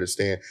them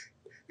understand.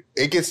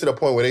 It gets to the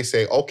point where they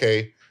say,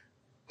 okay,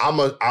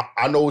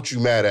 I know what you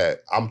mad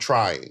at. I'm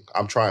trying,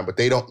 but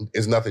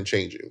there's nothing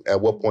changing.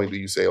 At what point do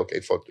you say, okay,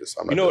 fuck this,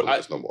 I'm not doing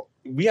this no more?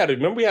 We had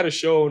a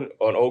show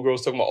on Old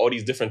Girls talking about all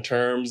these different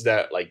terms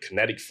that like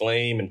kinetic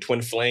flame and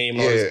twin flame.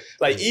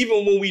 Like,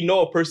 even when we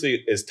know a person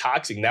is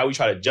toxic, now we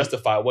try to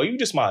justify, well, you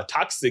just my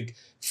toxic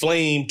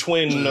flame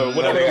twin or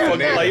whatever.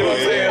 Like, you know what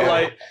I'm saying?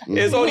 Like,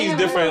 there's all these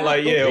different,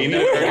 like, what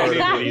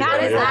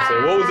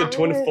was it,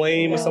 twin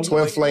flame or something?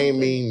 Twin flame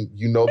mean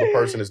the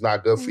person is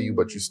not good for you,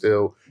 but you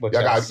still, y'all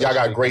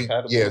got great,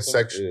 good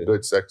sex.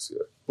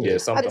 Yeah,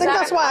 I think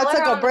that's why I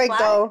took a break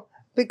though.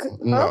 Because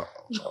no.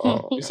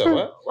 You said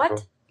what?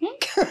 What?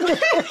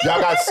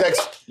 Y'all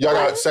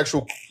got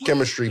sexual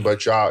chemistry,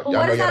 but y'all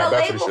know you're not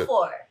bad for this shit.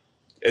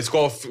 It's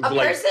called A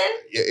person?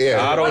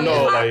 Yeah. I don't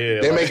know. Like,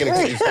 They're making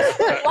excuses.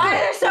 Why are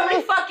there so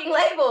many fucking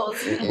labels?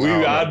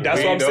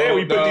 That's what I'm saying.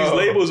 We put these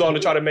labels on to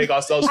try to make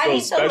ourselves I feel need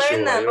to special.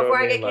 learn them you know before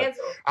what I get mean?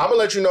 canceled. I'm gonna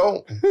let you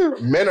know,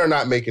 men are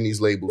not making these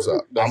labels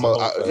up.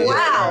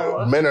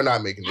 Wow. Men are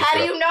not making these How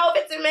do up. you know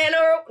if it's a man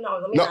or no?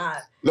 Let me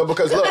not. No,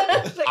 because look,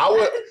 I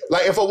would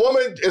like if a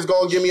woman is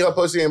gonna give me her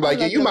pussy and be like,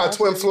 yeah, you my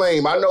twin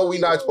flame. I know we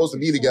not supposed to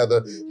be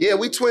together. Yeah,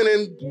 we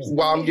twinning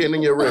while I'm getting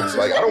in your ribs.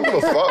 Like, I don't give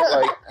a fuck.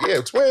 Like,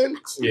 yeah,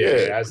 twins.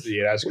 Yeah, that's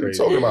What crazy. you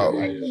talking about?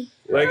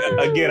 Like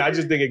again, I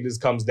just think it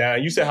just comes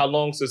down. You said how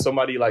long should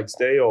somebody like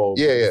stay or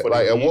Yeah. before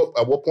Like, they leave?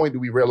 at what point do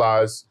we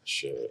realize?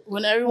 Shit.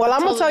 When everyone Well,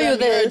 I'm gonna tells tell you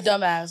them you're a this.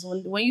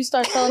 dumbass. When you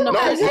start telling the No,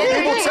 person,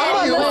 people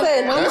tell you.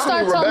 Listen, when you That's start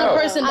when you telling the rebel.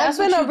 person, that's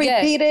I've been what you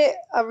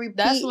get.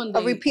 That's when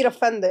a repeat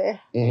offender.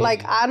 Mhm.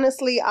 Like,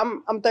 honestly,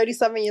 I'm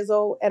 37 years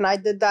old and I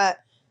did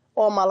that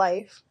all my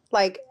life.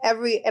 Like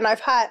and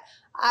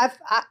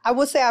I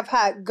would say I've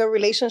had good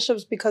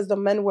relationships because the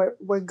men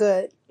were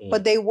good,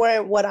 but they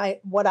weren't what I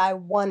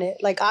wanted.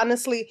 Like,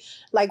 honestly,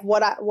 like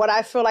what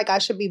I feel like I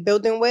should be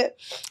building with.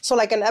 So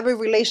like in every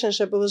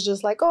relationship, it was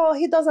just like, oh,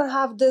 he doesn't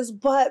have this,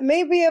 but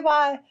maybe if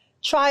I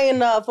try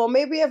enough, or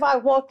maybe if I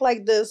walk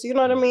like this, you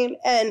know what I mean?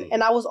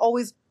 And I was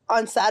always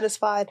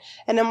unsatisfied.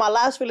 And in my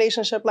last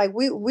relationship, like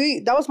we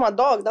that was my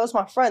dog, that was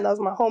my friend, that was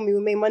my homie.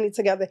 We made money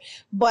together.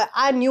 But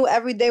I knew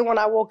every day when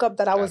I woke up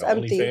that I was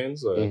empty.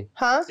 OnlyFans?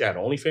 Huh? Yeah, had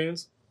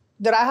OnlyFans?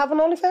 Did I have an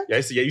OnlyFans?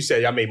 Yeah, you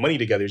said y'all made money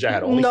together. Y'all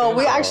had OnlyFans?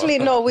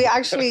 No, we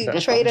actually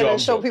traded and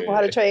showed people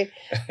how to trade.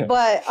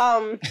 But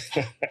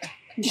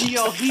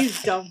Yo,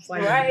 he's dumb.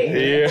 Like, Right.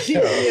 Yeah.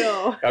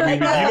 Yo. I mean,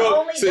 That's the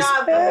only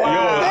job for a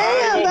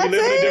while. we live in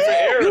a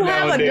different era You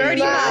have a nowadays, dirty you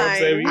know what I'm mind.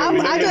 saying? We live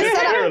in a I different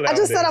era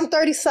just said I'm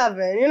nowadays.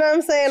 37. You know what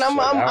I'm saying?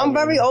 I'm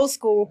very old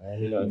school.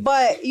 You know.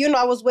 But you know,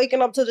 I was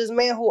waking up to this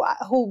man who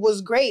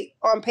was great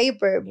on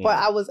paper, but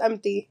I was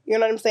empty. You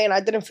know what I'm saying? I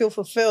didn't feel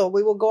fulfilled.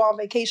 We would go on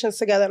vacations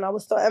together, and I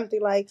was still empty.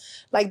 Like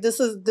this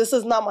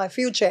is not my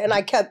future. And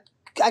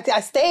I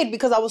stayed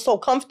because I was so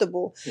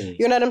comfortable.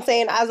 You know what I'm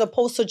saying? As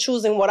opposed to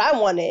choosing what I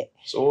wanted.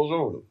 So what was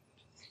wrong with him?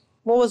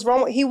 What was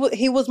wrong with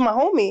he was my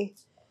homie.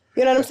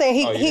 You know what I'm saying?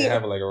 You didn't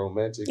have like a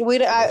romantic.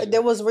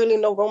 There was really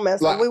no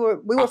romance. Like, we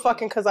were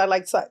fucking because I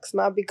liked sex,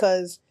 not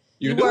because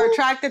You were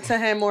attracted to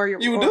him or You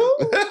do?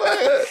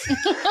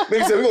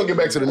 Nigga said we're gonna get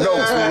back to the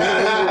notes.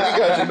 We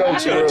got your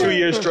notes. She got a 2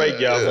 year strike,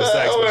 y'all, for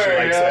sex, but she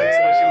likes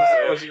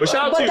sex. But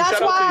shout out to you. that's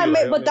Shout out why to I you,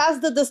 made. like,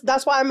 But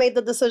that's why I made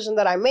the decision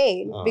that I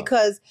made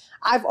because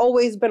I've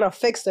always been a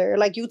fixer.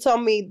 Like, you tell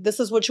me this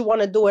is what you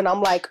want to do, and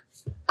I'm like,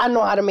 I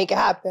know how to make it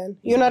happen.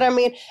 You know what I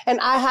mean? And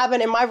I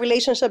haven't, in my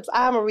relationships,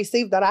 I haven't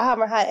received that. I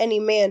haven't had any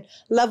man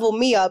level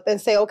me up and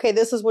say, okay,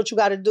 this is what you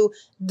got to do.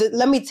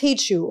 Let me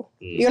teach you.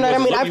 You know what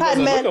I mean?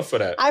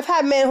 I've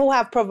had men who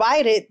have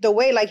provided the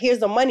way, like, here's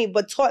the money,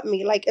 but taught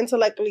me, like,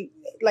 intellectually,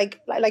 like,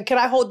 can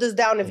I hold this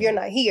down if you're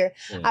not here?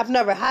 I've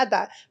never had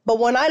that. But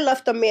when I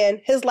left a man,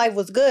 his life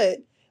was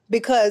good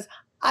because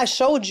I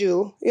showed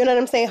you, you know what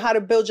I'm saying, how to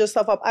build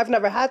yourself up. I've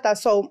never had that.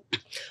 So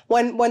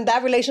when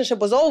that relationship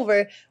was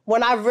over,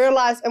 when I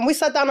realized, and we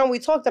sat down and we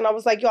talked, and I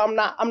was like, yo,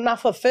 I'm not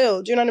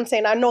fulfilled. You know what I'm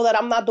saying? I know that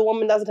I'm not the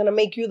woman that's gonna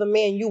make you the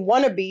man you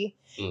wanna be,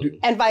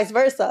 and vice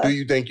versa. Do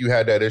you think you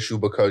had that issue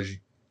because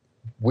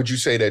would you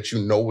say that you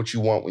know what you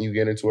want when you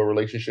get into a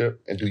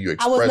relationship? And do you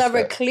express I was never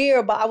that? clear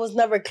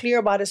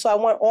about it. So I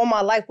went all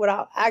my life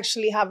without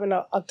actually having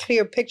a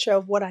clear picture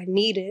of what I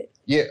needed.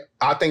 Yeah,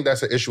 I think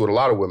that's an issue with a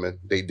lot of women.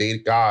 They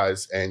date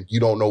guys and you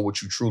don't know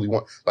what you truly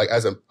want. Like,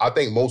 I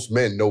think most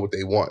men know what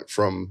they want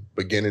from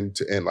beginning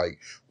to end. Like,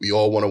 we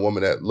all want a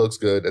woman that looks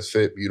good, that's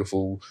fit,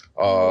 beautiful,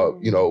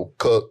 you know,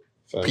 cook,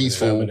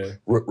 peaceful,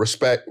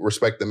 respect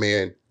the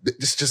man.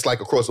 It's just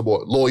like across the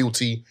board.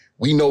 Loyalty.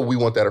 We know we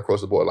want that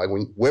across the board. Like,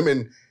 when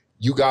women,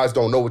 you guys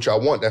don't know what y'all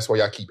want. That's why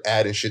y'all keep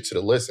adding shit to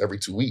the list every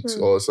 2 weeks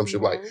or some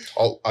shit like,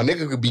 oh, a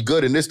nigga could be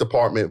good in this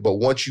department, but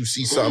once you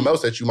see something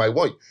else that you might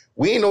want,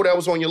 we ain't know that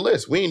was on your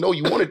list. We ain't know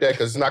you wanted that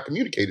because it's not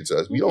communicated to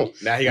us. We don't.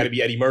 Now he got to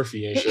be Eddie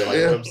Murphy and shit. Like,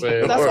 you know what I'm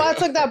saying? That's why I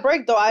took that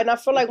break, though. And I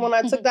feel like when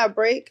I took that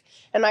break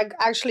and I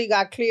actually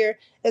got clear,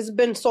 it's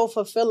been so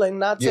fulfilling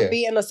not to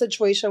be in a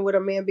situation with a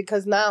man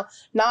because now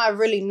I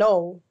really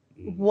know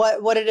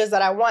what it is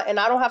that I want, and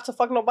I don't have to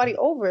fuck nobody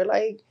over.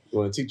 Like, you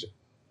want a teacher?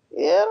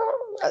 Yeah.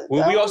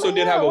 Well, we also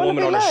did have a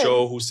woman on the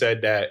show who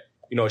said that,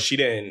 you know, she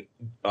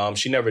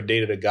never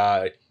dated a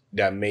guy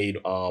that made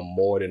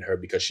more than her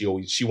because she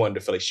wanted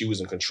to feel like she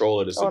was in control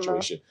of the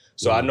situation.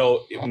 So I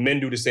know men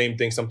do the same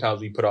thing.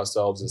 Sometimes we put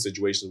ourselves in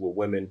situations with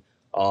women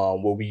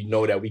where we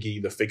know that we can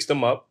either fix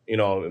them up, you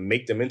know, and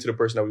make them into the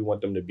person that we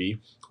want them to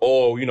be,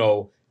 or, you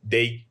know,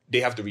 they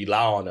have to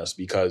rely on us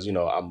because,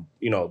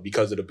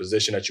 because of the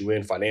position that you're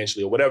in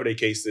financially or whatever the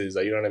case is,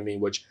 you know what I mean?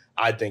 Which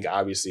I think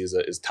obviously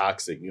is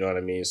toxic, you know what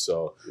I mean?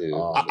 So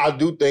I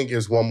do think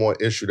is one more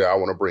issue that I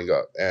want to bring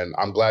up, and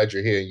I'm glad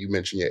you're here and you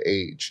mentioned your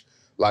age.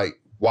 Like,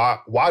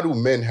 why do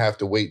men have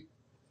to wait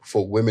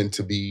for women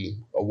to be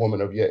a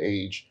woman of your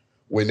age?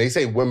 When they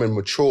say women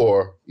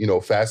mature, you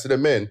know, faster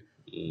than men,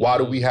 why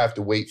do we have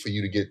to wait for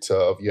you to get to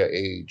of your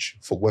age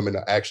for women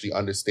to actually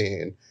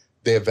understand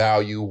their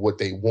value, what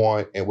they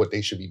want, and what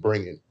they should be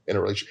bringing in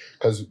a relationship.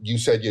 Because you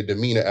said your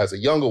demeanor as a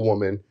younger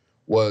woman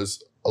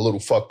was a little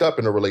fucked up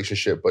in a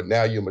relationship, but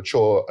now you're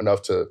mature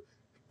enough to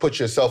put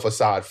yourself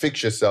aside,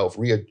 fix yourself,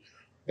 and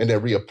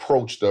then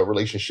reapproach the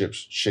relationship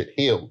shit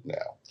healed now.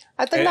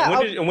 I think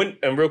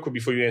and real quick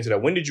before you answer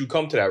that, when did you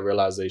come to that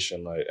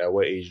realization? Like, at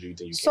what age do you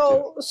think you came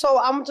to that? So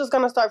I'm just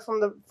gonna start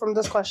from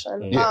this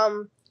question.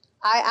 Yeah.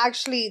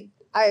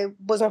 I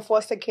was in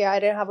foster care. I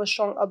didn't have a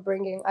strong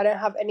upbringing. I didn't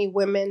have any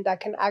women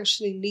that can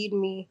actually lead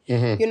me.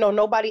 Mm-hmm. You know,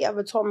 nobody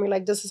ever told me,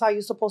 like, this is how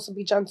you're supposed to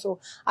be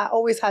gentle. I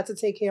always had to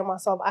take care of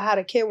myself. I had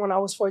a kid when I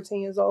was 14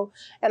 years old,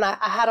 and I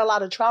had a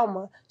lot of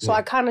trauma. So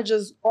I kind of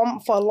just,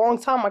 for a long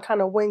time, I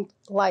kind of winged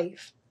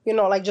life. You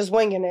know, like, just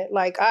winging it.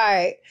 Like, all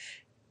right,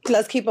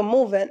 let's keep it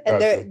moving.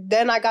 And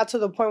then I got to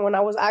the point when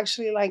I was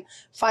actually like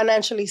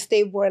financially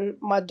stable and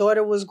my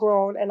daughter was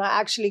grown and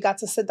I actually got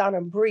to sit down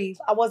and breathe.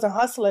 I wasn't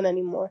hustling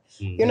anymore.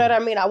 Mm-hmm. You know what I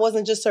mean? I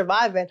wasn't just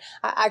surviving.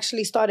 I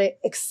actually started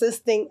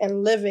existing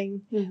and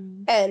living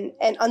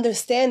and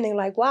understanding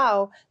like,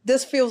 wow,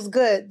 this feels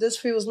good. This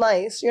feels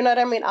nice. You know what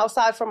I mean?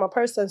 Outside from a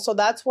person. So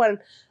that's when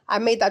I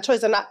made that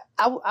choice. And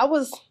I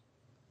was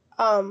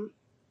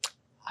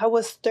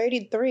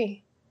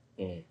 33,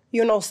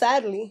 you know,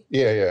 sadly.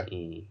 Yeah.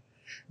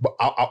 But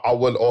I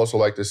would also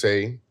like to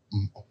say,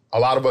 a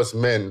lot of us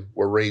men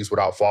were raised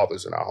without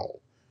fathers in our home.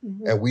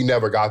 Mm-hmm. And we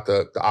never got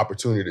the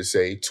opportunity to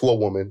say to a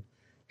woman,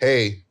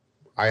 hey,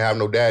 I have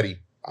no daddy.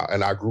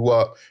 And I grew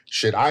up,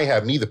 I ain't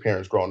have neither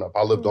parents growing up.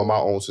 I lived on my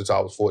own since I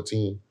was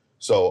 14.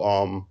 So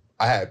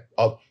I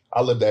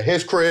lived at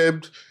his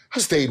crib. I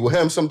stayed with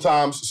him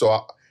sometimes.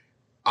 So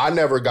I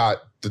never got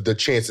the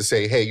chance to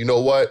say, hey, you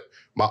know what?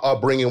 My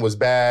upbringing was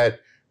bad.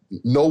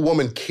 No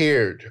woman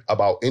cared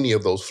about any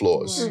of those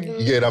flaws.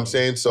 Mm-hmm. You get what I'm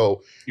saying?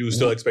 So you were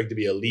still expected to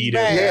be a leader.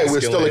 Yeah, we're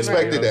still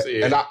expected that.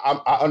 Yeah. And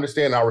I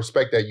understand, I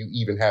respect that you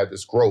even had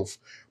this growth,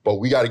 but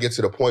we got to get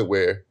to the point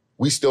where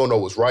we still know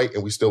what's right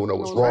and we still know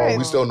what's wrong. Right.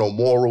 We still know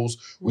morals.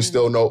 We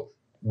still know,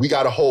 we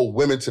got to hold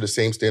women to the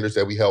same standards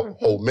that we help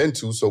hold men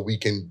to so we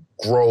can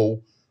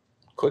grow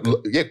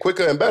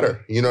quicker and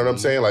better. You know what I'm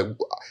saying? Like,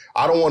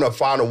 I don't want to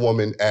find a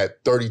woman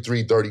at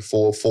 33,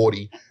 34,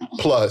 40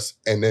 plus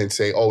and then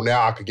say, oh,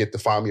 now I could get to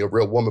find me a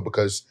real woman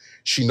because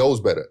she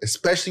knows better.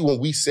 Especially when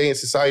we say in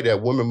society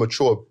that women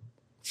mature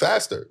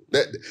faster.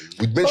 That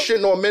we've been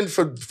shitting on men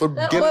for getting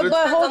depends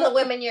on the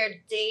women you're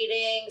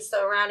dating,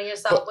 surrounding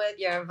yourself with,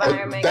 your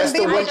environment.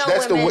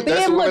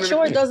 Being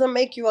mature doesn't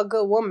make you a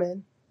good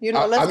woman. You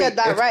know, let's get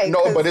that right.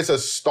 No, but it's a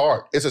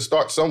start. It's a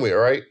start somewhere,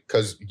 right?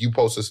 Because you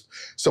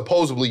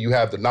supposedly you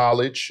have the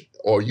knowledge,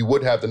 or you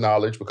would have the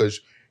knowledge because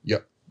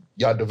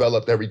y'all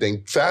developed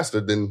everything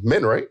faster than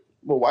men, right?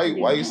 But why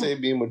you say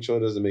being mature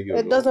doesn't make you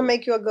a good doesn't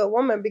make you a good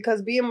woman,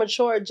 because being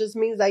mature just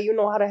means that you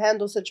know how to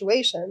handle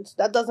situations.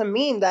 That doesn't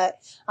mean that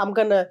I'm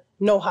going to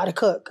know how to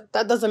cook.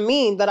 That doesn't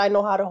mean that I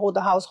know how to hold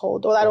the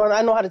household or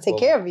I know how to take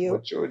care of you.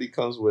 Maturity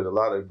comes with a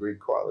lot of great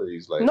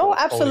qualities, like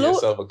absolutely. holding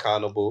yourself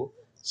accountable.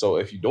 So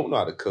if you don't know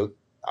how to cook,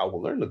 I will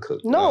learn to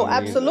cook. No,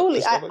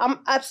 absolutely.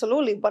 I'm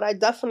absolutely, but I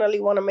definitely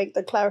want to make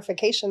the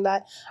clarification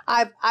that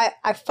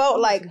I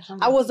felt like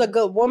I was a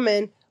good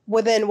woman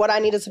within what I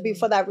needed to be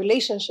for that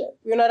relationship.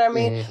 You know what I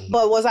mean? Mm-hmm.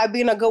 But was I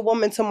being a good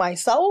woman to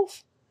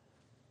myself?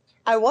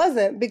 I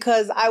wasn't,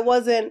 because I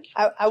wasn't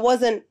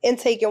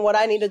intaking what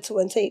I needed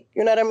to intake.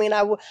 You know what I mean?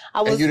 I was.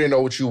 And you didn't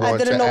know what you wanted. I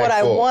didn't know what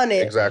I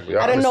wanted. Exactly.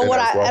 I didn't know what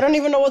I don't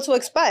even know what to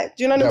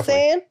expect. You know what I'm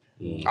saying?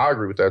 I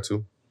agree with that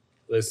too.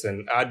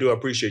 Listen, I do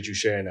appreciate you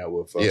sharing that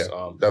with us. Yeah,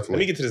 definitely. Let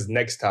me get to this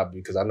next topic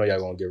because I know y'all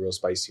gonna get real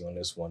spicy on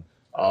this one.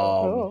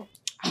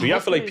 Do y'all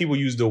feel like people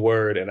use the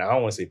word, and I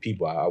don't want to say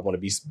people, I want to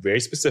be very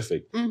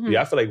specific. Mm-hmm. Do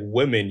y'all feel like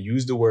women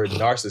use the word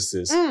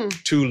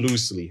narcissist too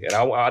loosely? And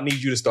I need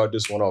you to start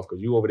this one off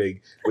because you over there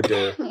with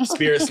the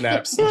spirit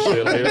snaps and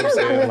shit. Like, you know what I'm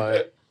saying?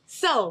 Like,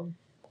 so,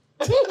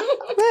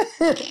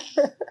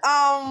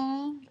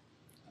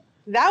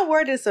 that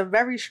word is a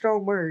very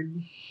strong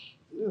word.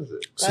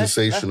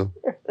 Sensational.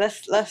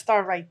 Let's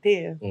start right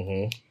there.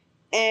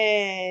 Mm-hmm.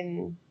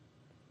 And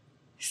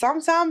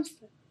sometimes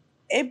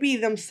it be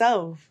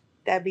themselves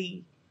that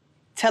be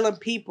telling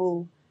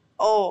people,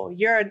 "Oh,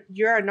 you're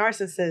a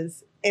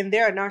narcissist," and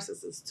they're a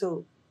narcissist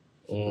too.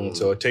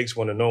 So it takes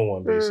one to know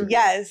one, basically.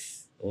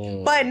 Yes,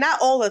 but not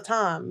all the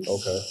time.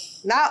 Okay,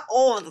 not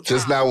all the time.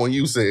 Just not when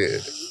you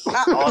said.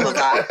 Not all the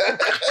time.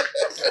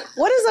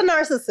 What is a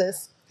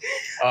narcissist?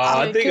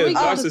 I think can we a go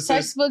to narcissist.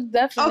 textbook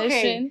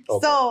definition?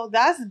 Okay, so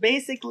that's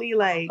basically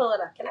like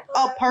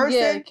a person.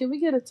 Yeah, can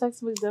we get a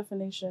textbook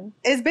definition?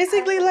 It's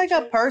basically like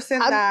a person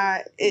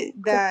that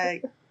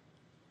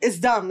is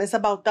dumb. It's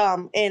about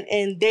dumb,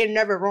 and they're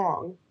never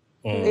wrong.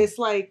 It's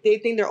like they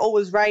think they're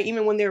always right,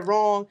 even when they're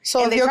wrong.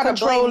 So if you're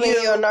controlling,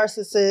 you're a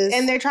narcissist,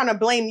 and they're trying to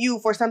blame you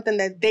for something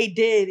that they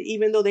did,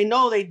 even though they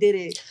know they did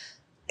it.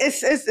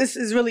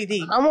 it's really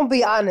deep. I'm gonna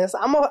be honest.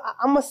 I'm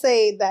gonna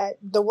say that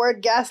the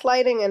word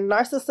gaslighting and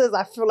narcissist,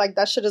 I feel like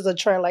that shit is a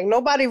trend. Like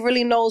nobody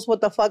really knows what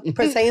the fuck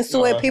pertains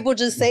to it. People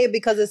just say it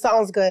because it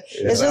sounds good.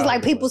 It's just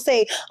like people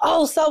say,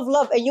 "Oh,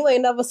 self-love," and you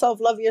ain't never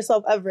self-love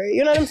yourself ever.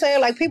 You know what I'm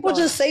saying? Like people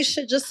just say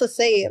shit just to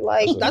say it.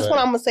 Like that's what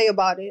I'm gonna say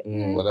about it.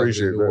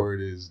 Appreciate the that.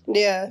 word is.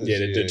 Yeah.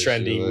 The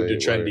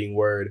trending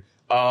word.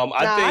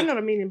 I know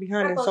the meaning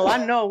behind it, so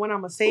I know when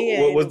I'm gonna say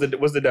it.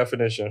 What's the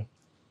definition?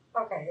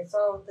 Okay,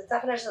 so the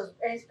definition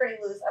is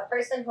pretty loose. A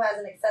person who has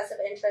an excessive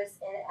interest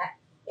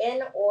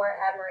in or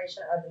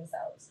admiration of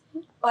themselves.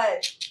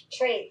 But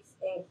traits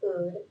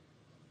include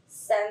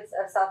sense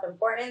of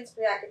self-importance,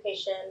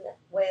 preoccupation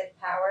with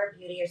power,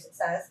 beauty, or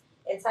success.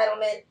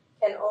 Entitlement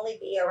can only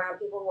be around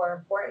people who are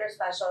important or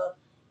special.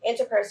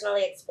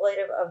 Interpersonally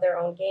exploitive of their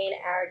own gain,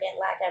 arrogant,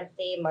 lack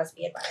empathy, must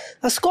be admired.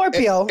 A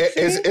Scorpio.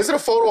 Is it a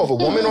photo of a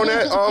woman on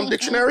that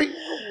dictionary?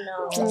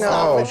 No.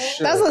 Oh, shit.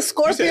 That's a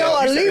Scorpio,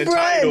 a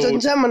Libra, and a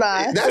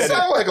Gemini. That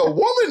sounds like a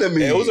woman to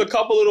me. There was a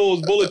couple of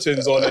those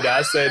bulletins on it that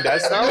I said that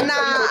sounds.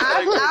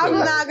 I'm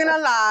not gonna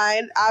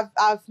lie.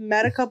 I've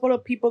met a couple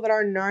of people that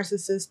are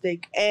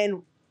narcissistic,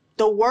 and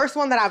the worst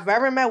one that I've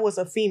ever met was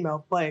a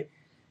female, but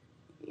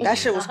that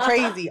shit was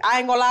crazy. I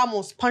ain't gonna lie, I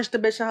almost punched the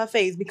bitch in her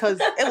face because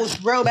it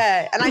was real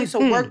bad. And I used to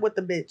work with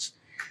the bitch.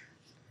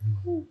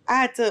 I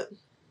had to...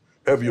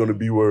 Heavy on the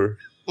B word.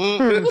 You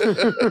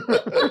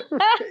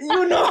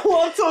know who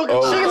I'm talking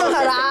about. She looked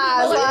at her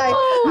eyes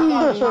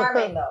like...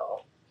 Charming,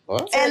 though.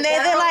 What? And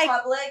they're like...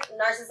 public,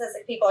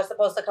 narcissistic people are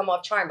supposed to come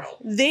off charming.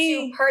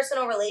 To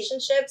personal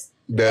relationships,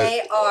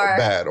 they are...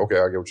 Bad. Okay,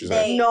 I get what you're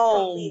saying.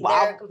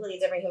 They're a completely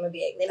different human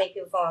being. They make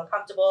people feel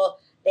uncomfortable.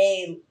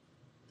 They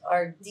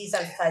are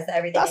desensitized to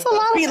everything. That's a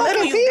lot of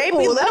fucking people. They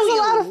belittle That's a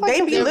lot of you.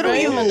 fucking They belittle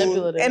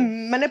people. you.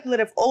 And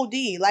manipulative OD.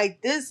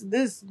 Like this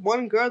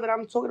one girl that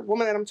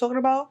woman that I'm talking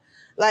about,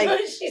 like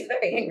she's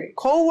very angry.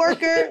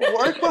 Co-worker,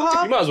 work with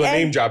her. You might as well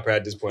name drop her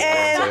at this point.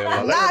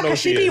 And nah, because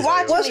she be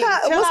watching me.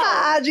 What's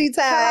her IG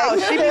tag?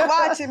 She be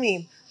watching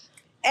me.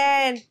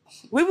 And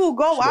we will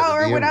go out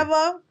or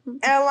whatever.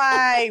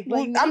 And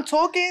like, I'm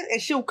talking and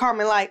she'll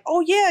come and like, oh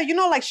yeah, you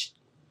know, like,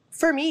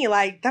 for me,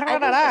 like, I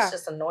think that's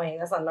just annoying.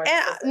 That's not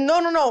narcissistic. And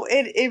no.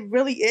 It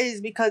really is,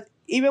 because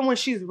even when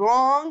she's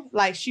wrong,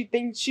 like, she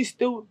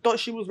still thought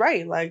she was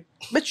right. Like,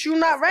 but you're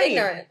not right.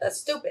 Ignorant. That's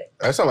stupid.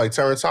 That sounds like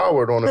Terrence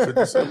Howard on a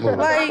 50 Cent movie.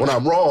 Like, when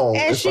I'm wrong,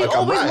 and it's she like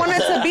always I'm right.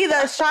 wanted to be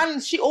the shine.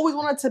 She always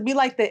wanted to be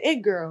like the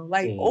it girl.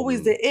 Like,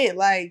 always the it.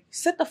 Like,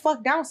 sit the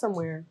fuck down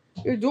somewhere.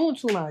 You're doing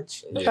too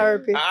much.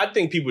 Therapy. I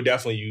think people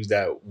definitely use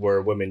that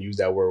word. Women use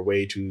that word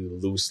way too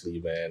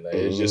loosely, man. Like,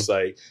 it's just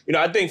like, you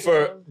know. I think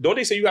don't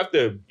they say you have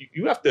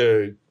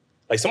to.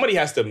 Like, somebody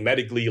has to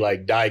medically,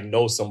 like,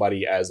 diagnose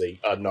somebody as a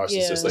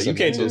narcissist. Yeah. Like, you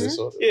can't just...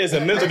 disorder. Yeah, it's a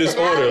mental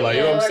disorder. Like,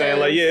 you know what I'm saying?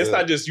 Like, yeah, it's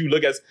not just you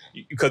look at...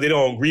 Because they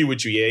don't agree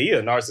with you. Yeah, he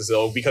a narcissist.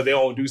 Or because they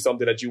don't do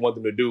something that you want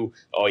them to do.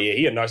 Oh, yeah,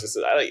 he a narcissist.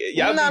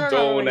 Y'all be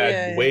throwing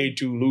that way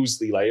too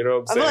loosely. Like, you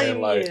know what I'm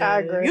saying? I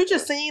agree. You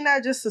just saying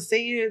that just to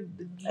say it.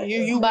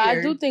 You but weird.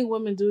 I do think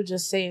women do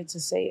just say it to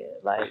say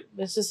it. Like,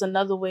 it's just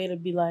another way to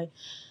be like...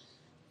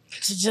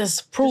 to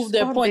just prove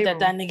their point that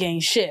nigga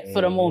ain't shit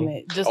for the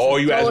moment. Just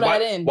you throw asked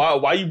that in.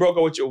 why you broke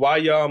up with why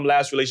your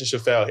last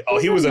relationship failed? Oh,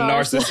 he was a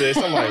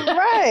narcissist. I'm like,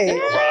 right.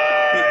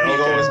 He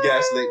always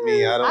gaslit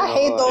me. I don't know. I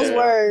hate those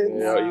words.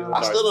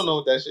 I still don't know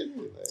what that shit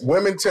means.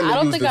 Women tend I to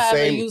don't use think the I ever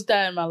same. used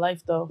that in my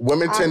life though.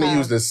 Women tend to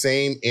use the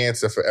same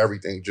answer for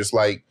everything. Just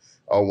like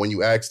when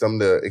you ask them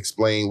to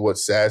explain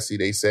what's sassy,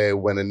 they say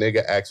when a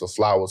nigga asks for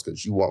flowers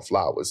because you want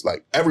flowers.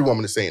 Like, every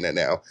woman is saying that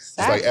now. It's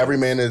like every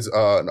man is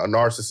a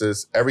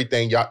narcissist.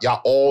 Everything.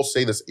 Y'all all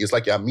say this. It's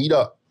like y'all meet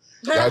up.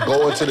 Y'all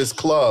go into this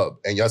club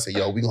and y'all say,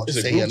 yo, we gonna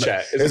say group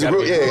chat. It's a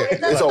group,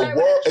 it's a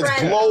world,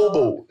 it's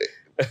global.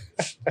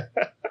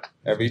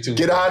 Every two.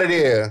 Get out of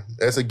there.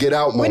 That's a get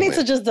out moment. We need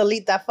to just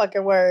delete that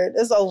fucking word.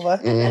 It's over.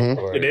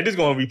 Mm-hmm. They're just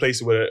gonna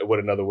replace it with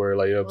another word.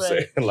 Like, you know what I'm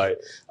saying? Like,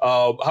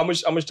 how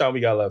much time we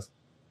got left?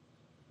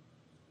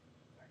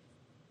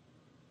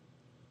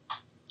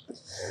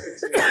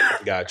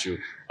 Got you.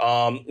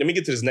 Let me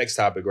get to this next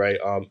topic, right?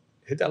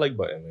 Hit that like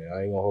button, man.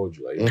 I ain't gonna hold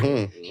you. Like,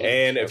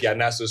 and if y'all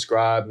not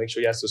subscribed, make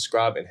sure y'all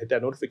subscribe and hit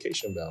that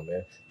notification bell,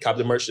 man. Cop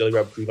the merch, Daily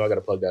Rapper Crew. I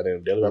gotta plug that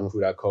in.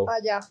 DailyRapperCrew.co.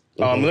 Yeah.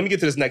 Let me get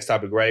to this next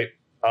topic, right?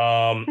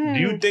 Do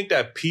you think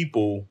that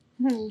people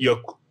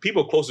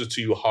closest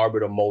to you harbor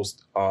the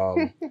most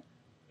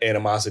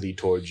animosity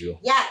towards you?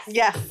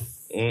 Yes.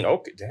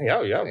 Okay. Dang,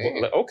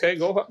 yeah. Okay,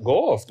 go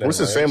off. Then, What's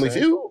this, Family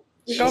Feud?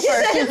 Go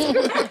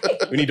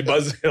first. We need to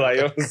buzz it, like,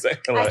 you know what I'm saying?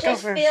 I Like,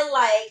 just feel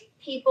like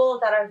people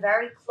that are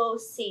very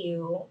close to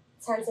you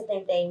tend to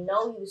think they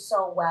know you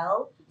so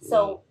well,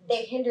 so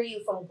they hinder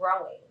you from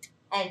growing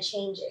and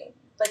changing,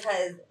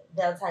 because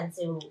they'll tend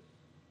to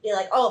be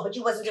like, oh, but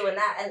you wasn't doing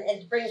that, and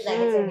it brings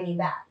negativity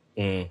back.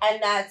 And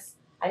that's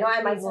I know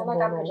I might sound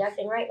like I'm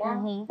projecting right now.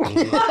 Mm-hmm.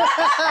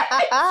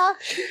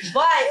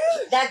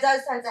 But that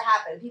does tend to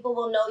happen. People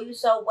will know you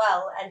so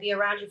well and be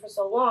around you for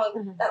so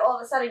long that all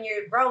of a sudden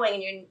you're growing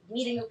and you're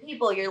meeting new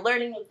people, you're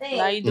learning new things.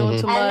 Now you're doing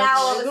too much. And now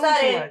all of a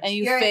sudden and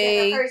you're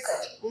fake. a different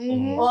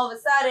person. All of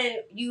a sudden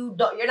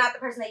you're not the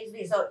person that you used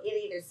to be. So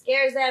it either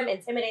scares them,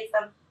 intimidates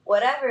them,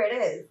 whatever it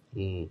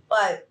is.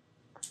 But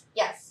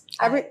yes.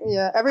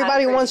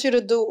 Everybody wants you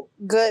to do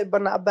good,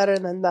 but not better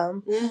than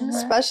them.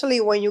 Especially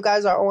when you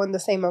guys are all in the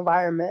same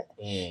environment.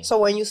 So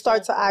when you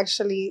start to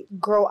actually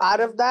grow out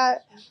of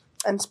that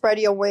and spread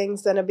your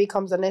wings, then it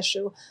becomes an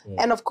issue.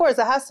 And of course,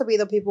 it has to be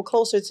the people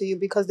closer to you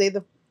because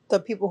they're the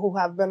people who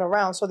have been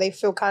around. So they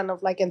feel kind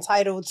of like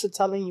entitled to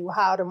telling you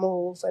how to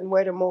move and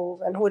where to move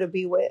and who to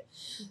be with.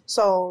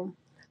 So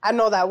I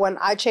know that when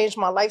I changed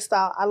my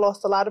lifestyle, I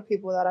lost a lot of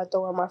people that I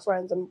thought were my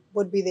friends and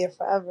would be there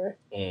forever.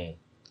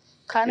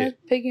 Kind of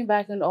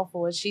piggybacking off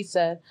of what she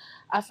said,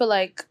 I feel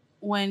like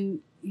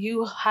when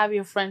you have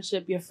your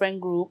friendship, your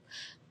friend group,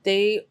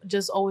 they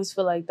just always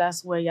feel like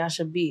that's where y'all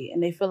should be.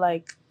 And they feel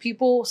like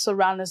people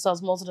surround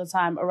themselves most of the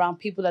time around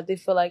people that they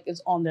feel like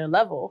is on their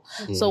level.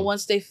 So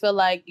once they feel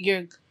like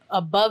you're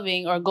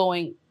aboving or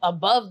going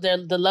above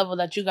the level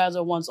that you guys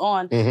are once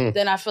on,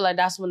 then I feel like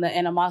that's when the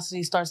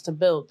animosity starts to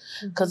build.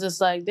 Because it's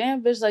like,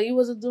 damn, bitch, like you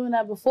wasn't doing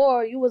that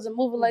before. You wasn't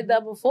moving like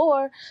that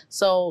before.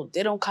 So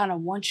they don't kind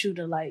of want you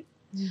to like,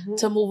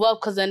 to move up,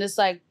 because then it's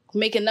like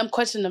making them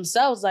question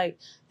themselves, like,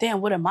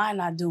 damn, what am I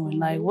not doing?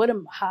 Like,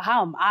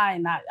 how am I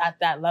not at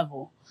that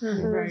level? So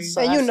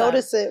and you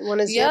notice it when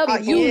it's your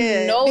people.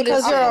 You notice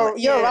because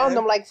you're around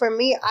them. Like for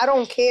me, I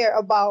don't care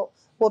about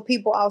what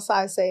people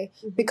outside say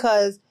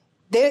because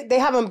they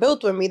haven't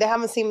built with me. They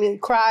haven't seen me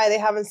cry. They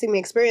haven't seen me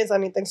experience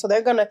anything. So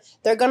they're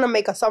gonna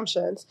make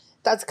assumptions.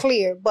 That's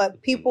clear.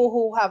 But people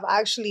who have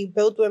actually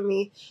built with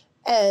me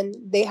and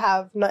they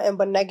have nothing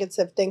but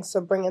negative things to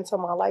bring into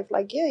my life.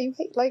 Like, yeah, you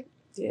hate, like,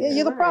 yeah,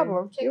 you're the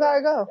problem. You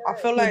gotta go. I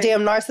feel like you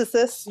damn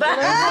narcissist. Nah,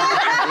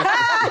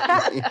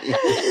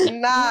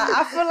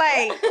 I feel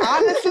like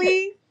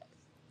honestly,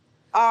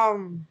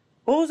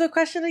 what was the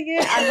question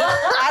again? I know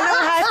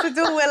it has to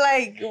do with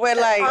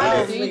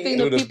like. Do you think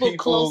the people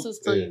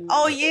closest to you?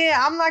 Oh yeah,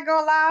 I'm not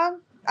gonna lie.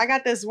 I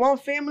got this one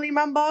family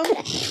member.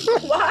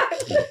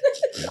 What?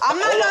 I'm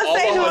not gonna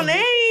say no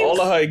names. All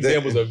of her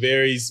examples are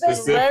very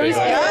specific. She's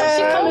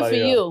coming for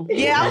you.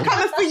 Yeah, I'm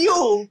coming for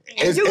you.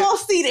 And you gonna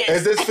see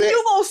this.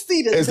 You gonna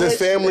see this. Is this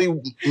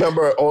family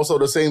member also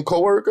the same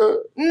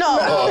coworker? No.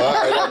 Nah.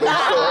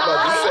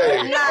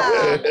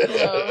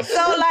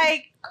 So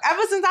like,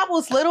 ever since I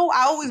was little,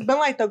 I always been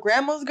like the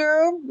grandma's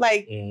girl.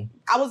 Like,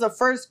 I was the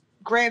first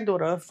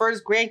granddaughter,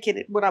 first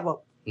grandkid, whatever.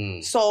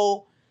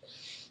 So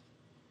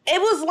it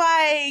was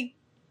like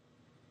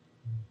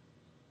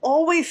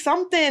always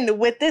something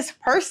with this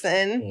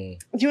person,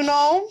 you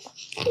know?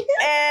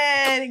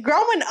 And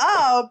growing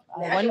up,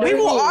 we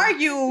will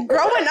argue.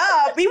 Growing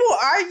up, we will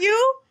argue.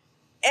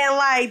 And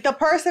like the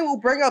person will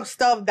bring up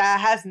stuff that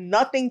has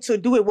nothing to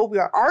do with what we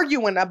are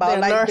arguing about. They're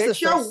like,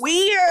 bitch, you're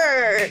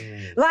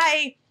weird.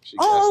 Like,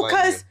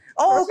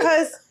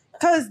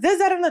 cause this,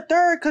 that, and the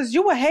third, cause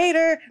you a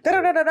hater.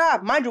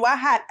 Mind you, I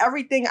had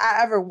everything I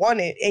ever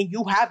wanted, and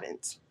you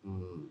haven't.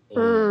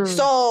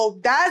 So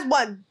that's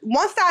what,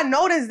 once I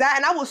noticed that,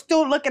 and I was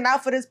still looking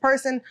out for this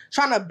person,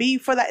 trying to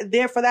be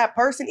there for that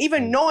person,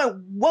 even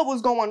knowing what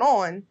was going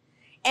on.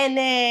 And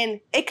then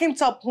it came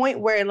to a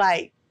point where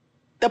like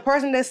the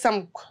person did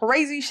some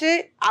crazy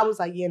shit. I was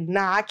like, yeah,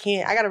 nah, I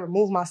can't. I gotta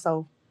remove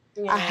myself.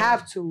 I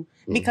have to,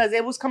 because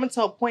it was coming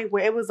to a point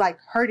where it was like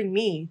hurting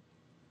me.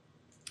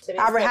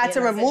 I had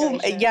to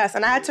remove, yes,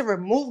 and I had to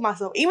remove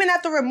myself. Even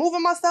after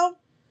removing myself,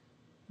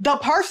 the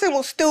person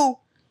was still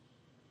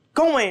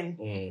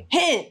going,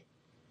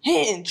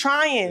 hitting,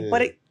 trying,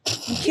 but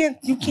you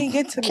can't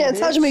get to me. Can't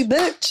touch me,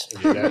 bitch.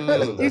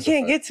 You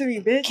can't get to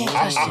me, bitch.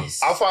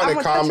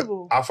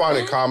 I find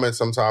it common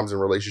sometimes in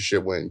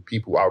relationship when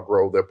people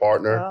outgrow their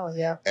partner. Oh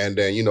yeah. And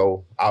then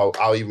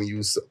I'll even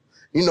use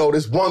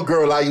this one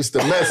girl I used to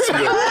mess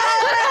with.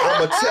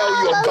 I'm gonna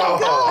tell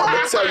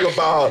you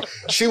about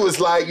her. She was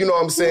like, you know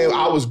what I'm saying?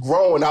 I was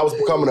growing. I was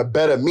becoming a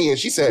better me. And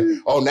she said,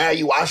 oh, now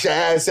you wash your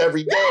ass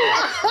every day.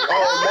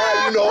 Oh,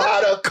 now you know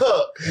how to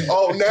cook.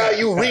 Oh, now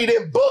you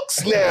reading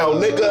books now,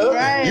 nigga.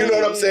 Right. You know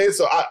what I'm saying?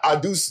 So I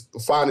do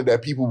find it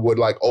that people would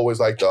like always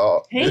like to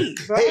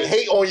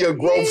hate on your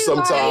growth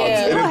sometimes.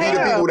 And it be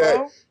the people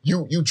that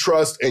you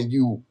trust and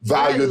you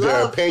value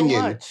their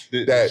opinion.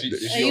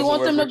 And you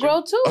want them to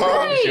grow too,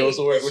 right? She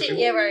also work with you?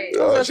 Yeah, right.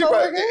 I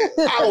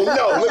don't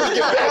know. Let me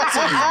get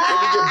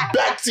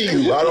back to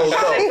you. I don't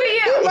know.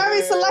 You're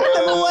very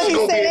selective in what he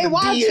say. They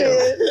watch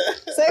it.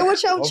 Say it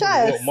with your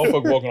chest.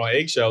 Motherfucker walking on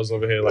eggshells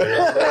over here. Like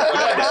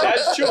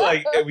that's true.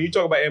 Like when you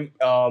talk about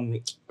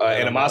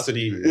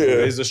animosity,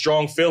 there's a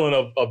strong feeling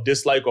of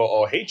dislike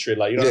or hatred.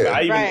 Like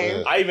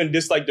I even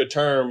dislike the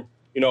term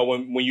you know,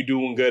 when you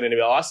doing good and they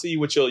be like, oh, I see you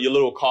with your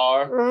little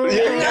car.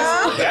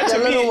 That's a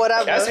little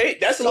whatever. That's hate.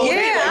 That's a little hate.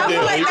 I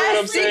feel like you know what I'm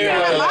that's saying?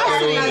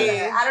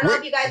 I don't know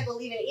if you guys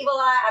believe in evil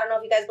eye. I don't know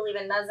if you guys believe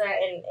in Nazar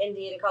in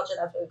Indian culture.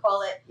 That's what we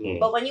call it.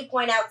 But when you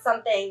point out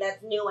something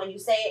that's new and you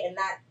say it in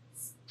that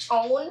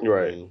tone,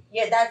 right?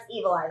 Yeah, that's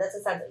evil eye. That's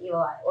a sense of evil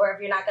eye. Or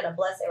if you're not gonna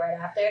bless it right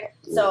after.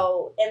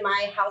 So in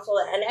my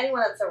household and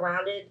anyone that's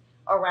around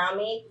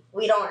me,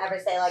 we don't ever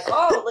say like,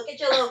 oh, look at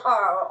your little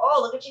car, or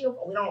oh, look at you.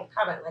 We don't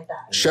comment like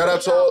that. Shout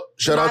out to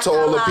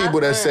all the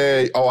people that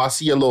say, oh, I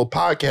see your little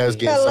podcast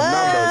getting some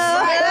numbers.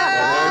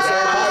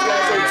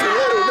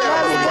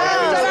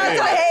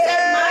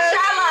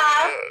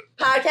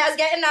 Podcast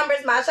getting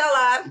numbers,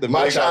 mashallah.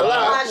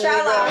 Mashallah.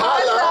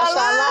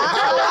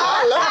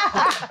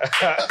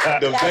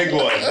 The big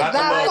one, not the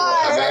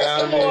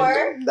little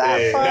one.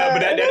 But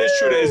that is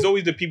true. That it's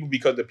always the people,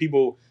 because the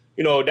people,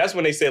 you know, that's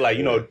when they say like,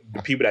 you know,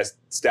 the people that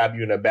stab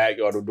you in the back,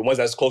 or the ones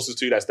that's closest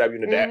to you that stab you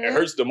in the back, it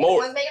hurts the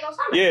most.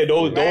 Yeah,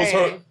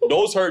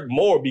 those hurt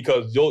more,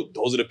 because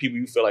those are the people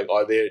you feel like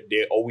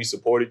they always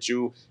supported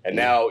you, and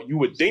now you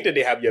would think that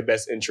they have your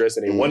best interest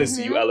and they want to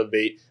see you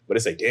elevate, but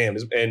it's like, damn.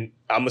 And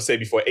I'm gonna say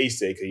before Ace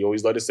say, because he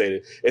always love to say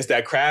that, it's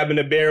that crab in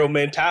the barrel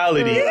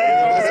mentality.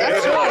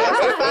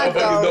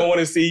 Motherfuckers don't want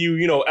to see you,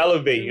 you know,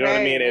 elevate. You know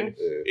what I mean? And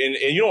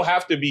you don't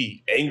have to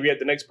be angry at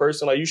the next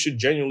person. Like, you should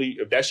genuinely,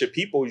 if that's your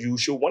people, you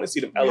should want to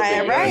see them elevate. You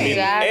know what I mean?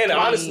 Exactly. And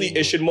honestly,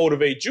 it should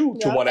motivate you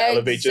to want to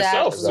elevate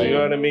yourself. So, you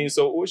know what I mean?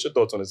 So what's your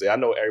thoughts on this? I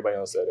know everybody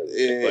else said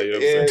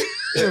it.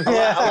 I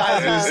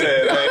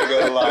ain't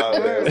gonna lie,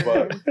 man,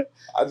 but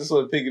I just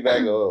want to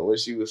piggyback on what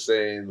she was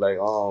saying. Like,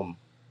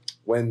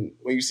 when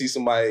you see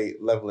somebody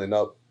leveling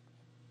up,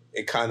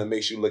 it kind of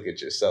makes you look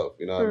at yourself.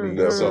 You know what I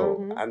mean?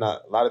 So a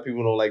lot of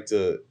people don't like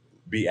to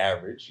be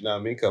average. You know what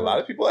I mean? Because a lot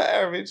of people are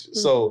average.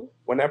 So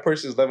when that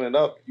person is leveling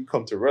up, you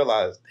come to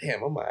realize,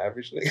 damn, I'm an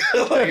average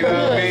nigga. Like, you know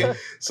what I mean?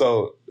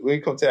 So when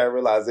you come to that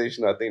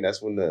realization, I think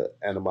that's when the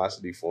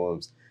animosity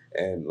forms.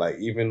 And like,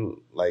 even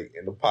like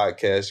in the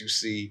podcast, you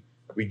see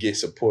we get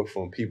support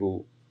from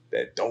people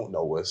that don't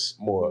know us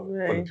more from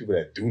the people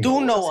that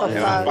do know us.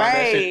 I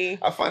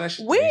find that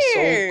shit to be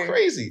so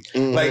crazy.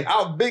 Like,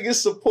 our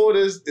biggest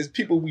supporters is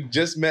people we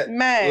just met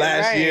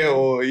last year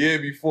or a year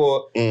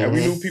before, and we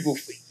knew people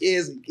for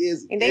years and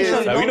years. And they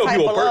like, we know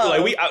people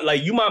personally.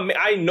 Like you,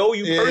 I know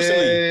you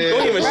personally.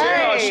 Don't even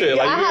share our shit.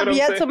 Like, I have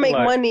yet to make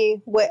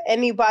money with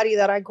anybody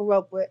that I grew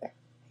up with.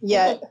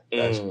 Yet.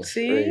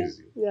 See?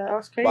 Crazy. Yeah,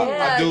 that's crazy.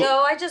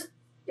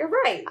 You're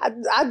right.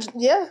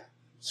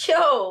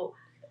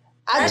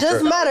 I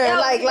just met her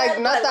like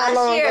not that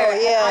long ago.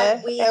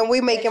 Yeah, and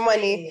we making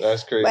money.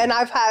 That's crazy. And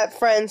I've had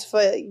friends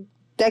for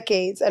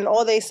decades, and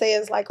all they say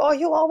is like, "Oh,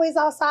 you always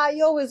outside.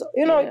 You always,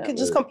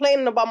 just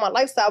complaining about my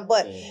lifestyle."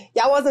 But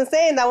y'all wasn't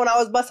saying that when I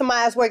was busting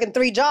my ass working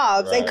 3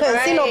 jobs and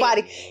couldn't see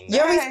nobody.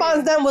 Your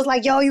response then was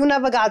like, "Yo, you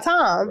never got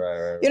time."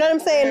 You know what I'm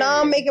saying?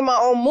 Now I'm making my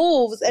own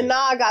moves, and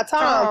now I got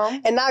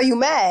time, and now you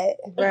mad.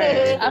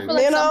 I feel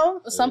like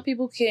some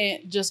people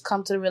can't just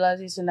come to the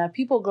realization that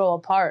people grow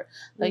apart.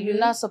 Like, you're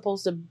not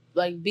supposed to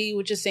like be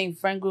with your same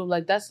friend group.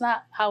 Like, that's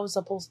not how it's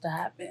supposed to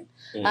happen.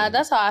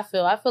 That's how I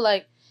feel. I feel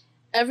like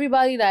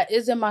everybody that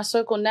is in my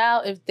circle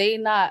now, if they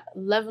not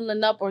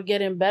leveling up or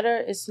getting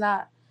better,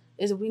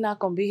 we not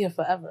gonna be here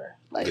forever.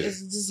 Like,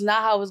 it's just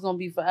not how it's gonna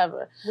be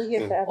forever. We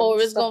here forever.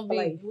 Or it's gonna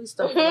be we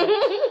stuff.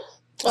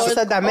 I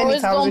said that many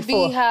times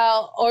before.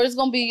 It's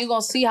gonna be you're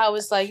gonna see how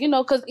it's like,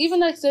 because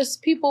even like there's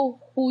people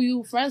who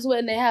you friends with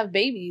and they have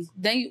babies.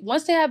 Then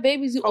once they have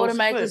babies, you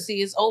automatically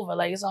see it's over.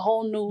 Like, it's a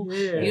whole new.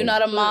 You're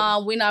not a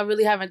mom. We're not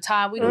really having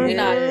time. We don't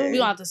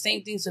have the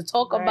same things to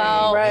talk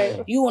about.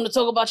 Right. You want to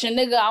talk about your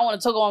nigga. I want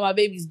to talk about my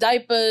baby's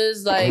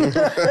diapers. Like,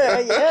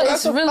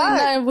 it's really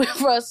nothing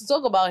for us to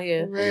talk about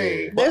here.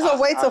 Right. There's a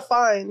way to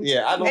find.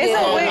 Yeah, I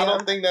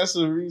don't think that's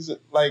the reason.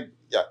 Like,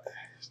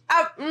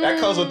 that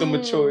comes with the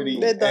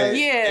maturity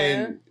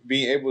and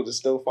being able to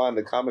still find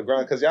the common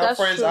ground. Because y'all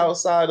friends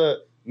outside of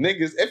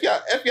niggas. If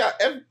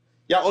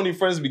y'all only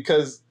friends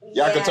because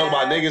y'all can talk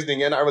about niggas, then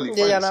you're not really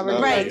friends. Yeah, not really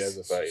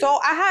friends. So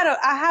I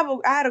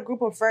had a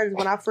group of friends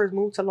when I first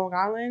moved to Long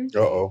Island.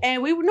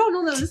 And we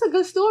no, this is a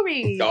good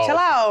story. Chill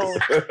out.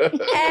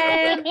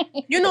 And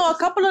a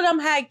couple of them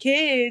had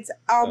kids.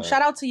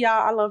 Shout out to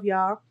y'all. I love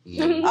y'all.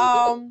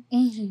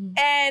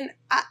 And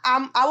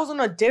I was on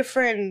a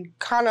different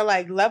kind of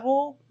like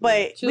level,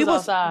 but I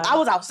was outside.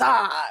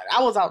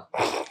 I was out.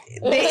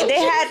 They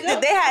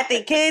had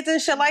their kids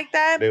and shit like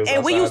that,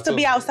 and we used to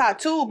be outside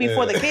too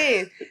before the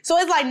kids. So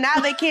it's like now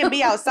they can't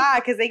be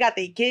outside because they got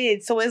their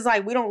kids. So it's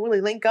like we don't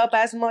really link up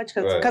as much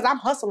because I'm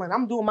hustling.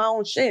 I'm doing my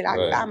own shit.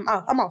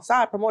 I'm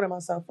outside promoting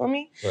myself. For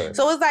me,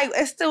 so it's like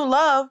it's still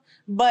love,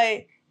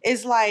 but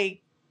it's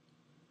like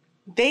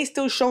they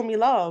still show me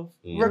love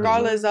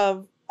regardless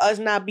of us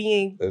not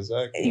being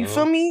you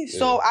feel me? Yeah.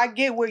 So I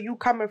get where you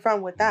coming from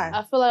with that.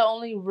 I feel like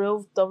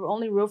the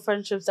only real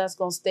friendships that's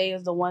gonna stay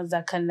is the ones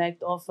that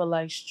connect off of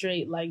like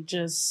straight, like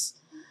just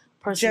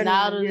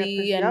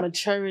personality and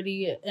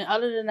maturity. And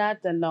other than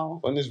that, then no.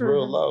 When it's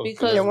real love.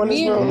 Because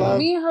me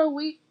and her,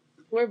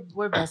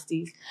 we're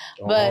besties.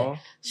 But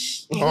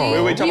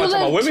wait, talking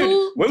about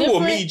women. Women will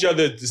meet each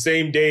other the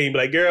same day and be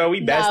like, "Girl,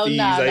 we besties." You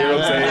know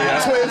what I'm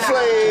saying? Twin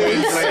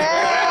flames.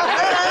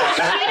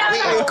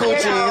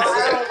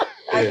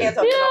 I can't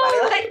talk to nobody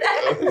like that.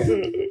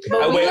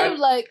 But we live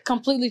like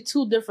completely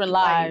two different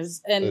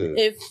lives, and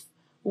if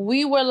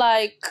we were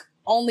like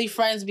only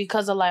friends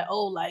because of like,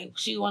 oh, like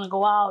she want to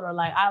go out or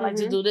like I like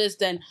to do this,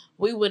 then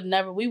we would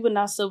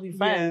not still be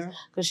friends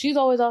because she's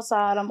always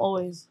outside. I'm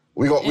always.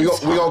 We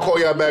gonna call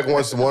y'all back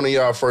once one of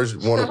y'all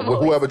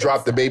whoever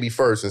dropped the baby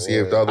first and see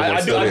if the other one.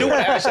 I do want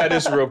to ask y'all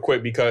this real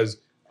quick because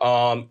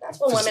that's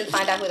when women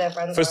find out who their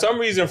friends are. For some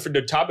reason, for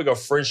the topic of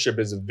friendship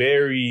is a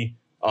very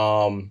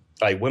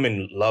like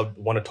women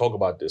want to talk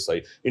about this.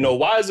 Like, you know,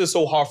 why is it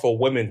so hard for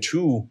women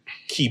to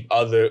keep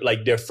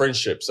their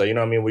friendships? Like, you know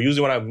what I mean? Well,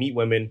 usually when I meet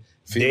women,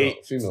 female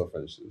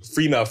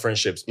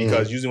friendships,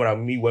 because usually when I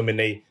meet women,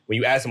 when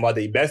you ask them about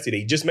their bestie,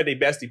 they just met their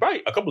bestie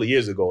probably a couple of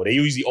years ago. They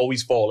usually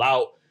always fall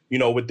out, you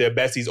know, with their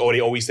besties, or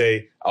they always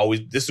say,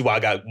 this is why I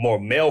got more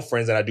male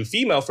friends than I do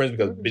female friends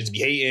because bitches be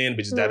hating,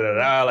 bitches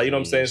da-da-da-da, like, you know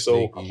what I'm saying?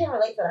 So I can't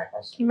relate to that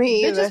question.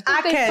 Me either.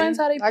 I can. Friends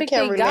how they pick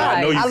their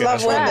guy. I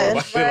love women.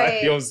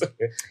 Like, you know what I'm saying?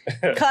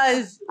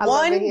 Because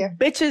one,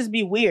 bitches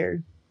be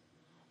weird.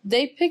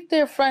 They pick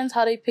their friends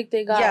how they pick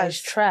their guys.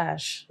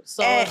 Trash.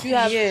 So if you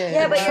have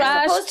but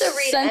trash, you're supposed to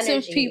read sensitive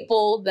energy.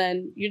 people,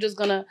 then you're just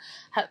gonna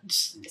have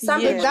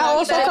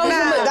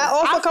That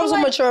also comes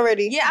with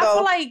maturity. Yeah, I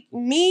feel like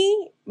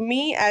me,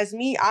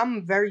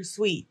 I'm very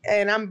sweet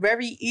and I'm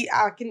very.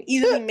 I can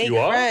easily make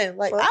friends.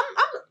 Like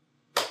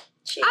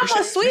I'm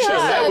a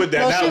sweetheart. With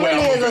that. No, she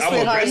really is a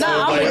sweetheart.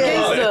 I'm a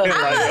gangster. I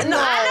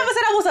never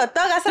said I was a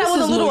thug. I said I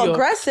was a little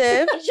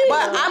aggressive.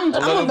 But I'm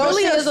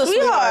really a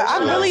sweetheart.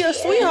 I'm really a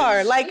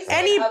sweetheart. Like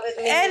any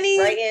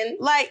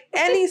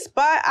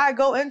spot I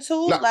go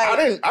into, like I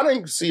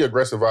didn't see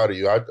aggressive out of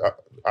you. I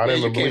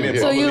didn't believe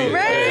it. So you like.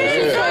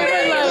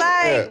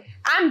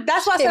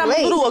 That's why I said I'm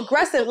a little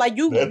aggressive. Like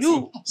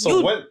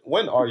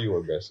when are you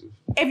aggressive?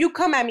 If you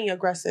come at me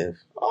aggressive,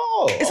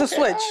 it's a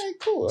switch. Right,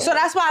 cool. So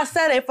that's why I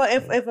said if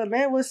a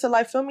man was to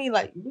like feel me,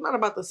 like you're not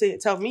about to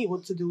tell me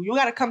what to do. You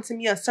got to come to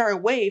me a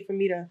certain way for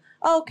me to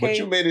okay. But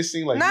you made it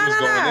seem like you was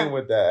going in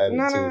with that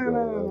attitude.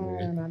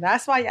 No.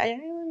 That's why I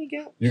ain't let me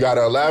get. You got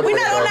to elaborate. We're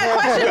not on that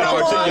question no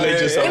more.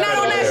 We're not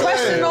on that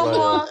question no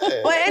more.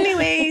 But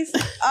anyways,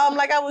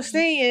 like I was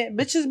saying,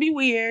 bitches be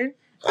weird.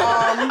 Like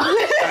I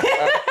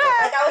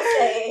was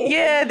saying.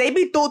 Yeah, they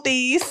be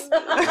tutis.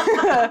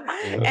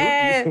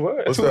 And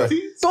what's that?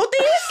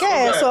 Tutis?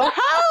 Yeah, so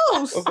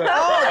house.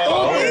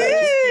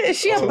 Tutis.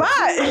 She a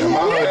bot.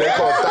 They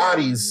call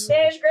thotties.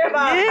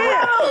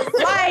 Yeah.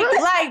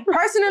 Like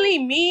personally,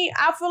 me,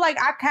 I feel like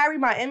I carry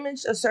my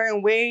image a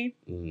certain way.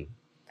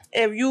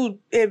 If you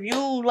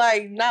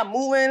like not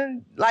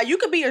moving, like you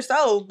could be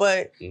yourself,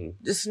 but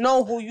just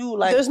know who you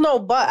like. There's no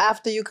but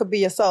after you could be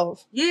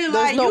yourself. Yeah,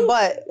 there's no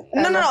but.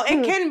 No.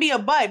 It can be a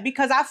but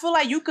because I feel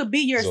like you could be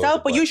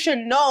yourself, but you should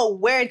know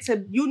where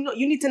to. You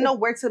need to know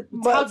where to.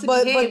 But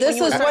this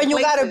is when you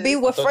gotta be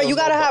with friends. You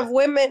gotta have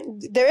women.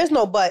 There is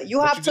no but.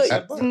 You have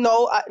to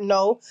no.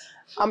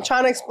 I'm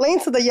trying to explain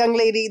to the young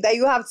lady that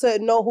you have to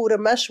know who to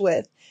mesh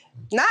with.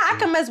 Nah, I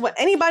can mess with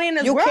anybody in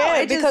this world. You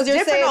can because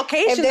you're saying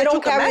if they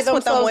don't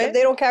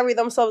carry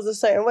themselves a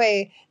certain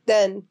way,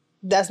 then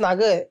that's not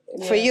good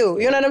for you.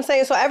 You know what I'm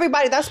saying? So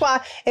everybody, that's why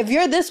if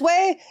you're this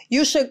way,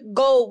 you should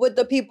go with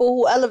the people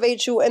who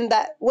elevate you in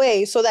that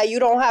way so that you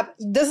don't have,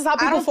 this is how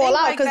people fall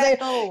out because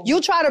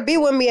you try to be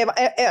with me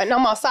and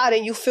I'm outside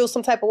and you feel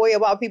some type of way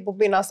about people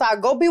being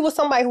outside. Go be with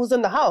somebody who's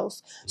in the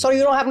house so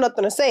you don't have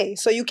nothing to say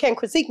so you can't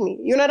critique me.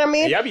 You know what I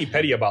mean? Yeah, I be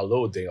petty about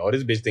little things. Oh,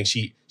 this bitch thinks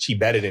she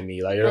better than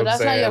me. Like, you know what I'm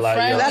saying? Not your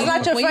friend. That's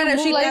not your friend if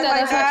she like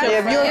that. That's not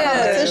your friend. If you're a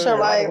competition,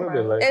 like...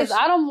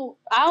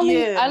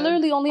 I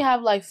literally only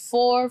have like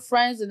 4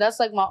 friends and that's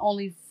like my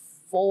only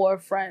 4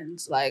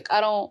 friends. Like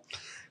I don't.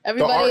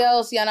 Everybody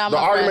else, not my friends. The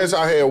arguments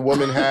I hear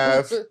women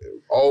have.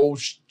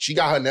 She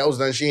got her nails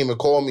done. She ain't even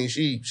call me.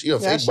 She a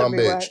fake bum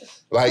bitch.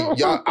 Right. Like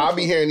y'all, I'll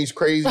be hearing these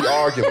crazy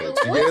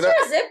arguments. You hear that?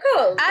 What's your zip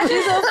code?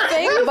 She's a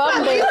fake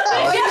bum bitch.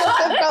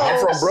 I'm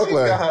from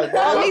Brooklyn.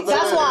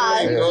 That's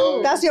why.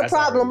 That's your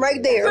problem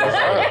right there.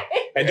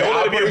 And don't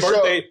let it be a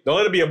birthday. Don't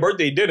let it be a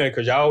birthday dinner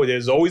because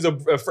there's always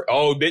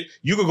bitch.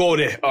 You could go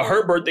to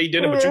her birthday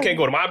dinner, but you can't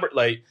go to my birthday.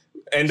 Like.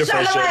 End of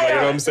friendship, like, you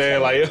know what I'm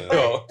saying? Like,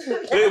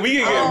 we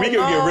can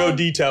get real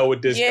detail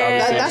with this.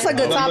 Yeah, that's a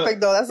good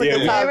topic, though. That's a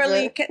good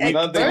topic.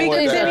 Another thing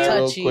with that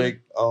real quick,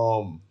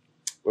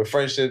 with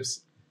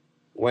friendships,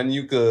 when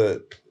you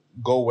could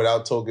go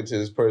without talking to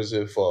this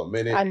person for a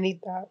minute. I need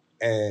that.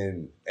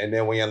 And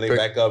then when you link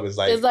back up, it's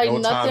like no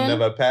nothing. time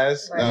never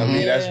passed. Right. I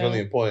mean, that's really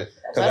important.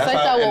 Because that's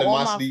how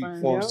animosity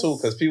forms too.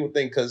 Because people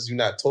think because you're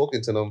not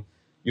talking to them,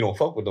 you don't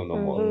fuck with them no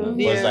more. But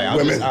it's like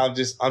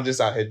I'm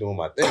just out here doing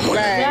my thing.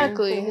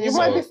 Exactly. You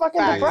might be fucking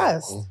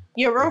depressed.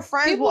 Your real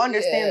friends will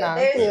understand that.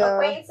 There's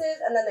acquaintances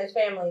and then there's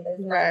family.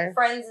 There's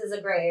friends is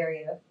a gray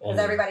area because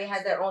everybody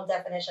has their own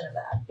definition of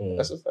that.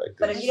 That's a fact.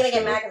 But if you're gonna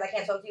get mad because I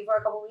can't talk to you for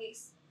a couple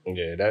weeks,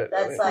 Yeah,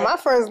 that's like my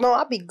friends know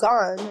I be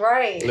gone.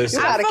 Right. Listen,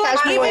 you gotta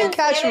catch me when you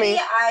catch me.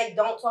 I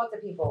don't talk to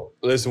people.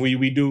 Listen,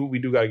 we do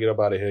gotta get up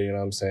out of here. You know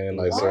what I'm saying?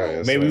 Like,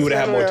 Yes, maybe we would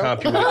have had more time.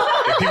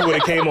 If people would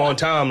have came on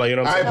time, like, you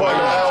know what I'm saying?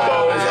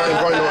 I ain't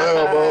pointing no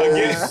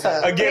elbows.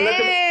 Again, let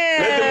them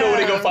know where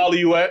they gonna follow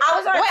you at.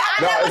 I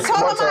never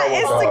told them my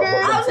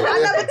Instagram. I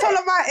never told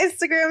them my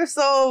Instagram,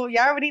 so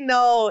y'all already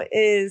know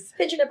is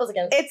pinch your nipples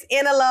again. It's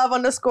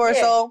InnaLove_. Yeah,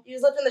 So you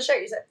just lifting the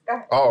shirt. You said, go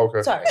ahead. Oh,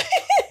 okay. Sorry.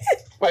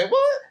 Wait,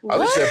 what? I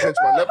just said pinch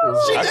my nipples.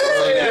 She did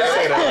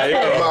say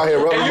that. I'm out here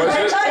rubbing my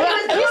shit. He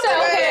said,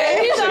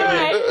 okay. He's all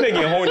right.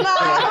 Nigga, horny. The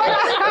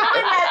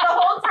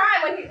whole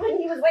time when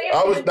he was waiting.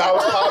 I was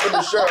popping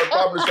the shirt.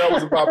 I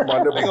wasn't popping my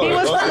nipples. He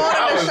was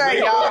promoting the shirt,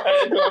 y'all.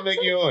 I'll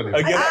make you on it.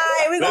 Again,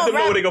 let them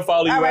know where they gonna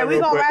follow you. All right, we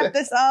gonna quick. wrap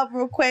this up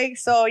real quick.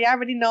 So y'all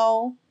already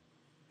know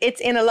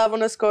it's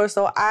InnaLove_.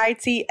 So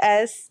ITSANALUVV_.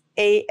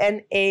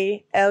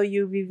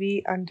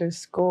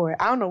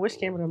 I don't know which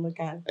camera to look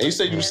at. And you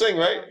said you sing,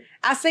 right?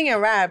 I sing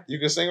and rap. You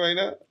can sing right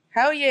now?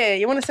 Hell yeah.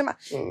 You wanna sing my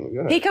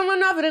Yeah. He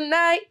coming over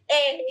tonight.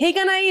 He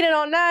gonna eat it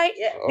all night.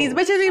 Yeah. These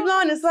bitches be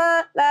blowing the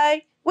sun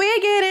like we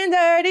getting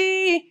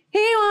dirty.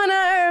 He wanna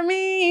hurt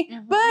me,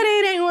 but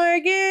it ain't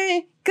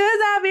working. Cause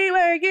I be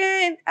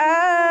working.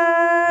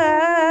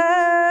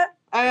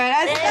 All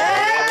right,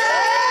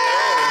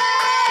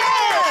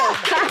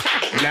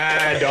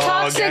 Nah, dog.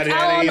 Toxic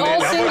Alan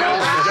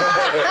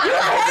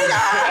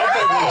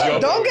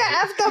Don't get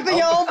effed up in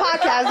your own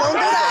podcast. Don't do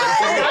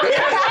that.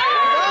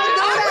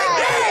 Don't do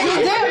that. You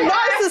damn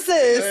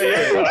narcissist.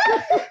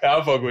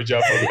 I'll fuck with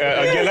y'all.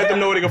 Again, let them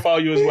know where they can follow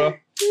you as well.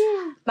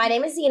 My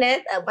name is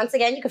Zenith. Once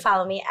again, you can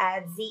follow me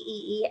at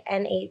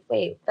ZEENA.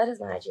 Wait, that is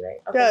my IG,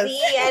 right? Okay.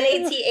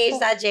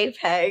 Yes.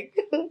 ZENATH.JPEG.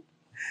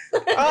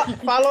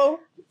 Follow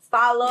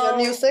Follow. your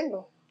new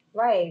single.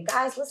 Right.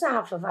 Guys, listen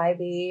out for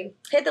Vibey.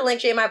 Hit the link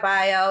tree in my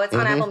bio. It's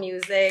on Apple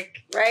Music,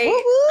 right?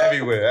 Woo-hoo.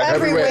 Everywhere. You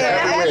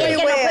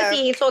get no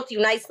pussy, he talked to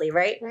you nicely,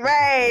 right?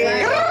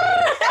 Right.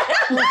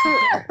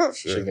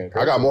 Shit.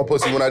 I got more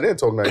pussy when I didn't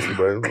talk nicely,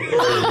 but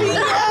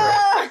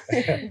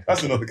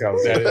That's another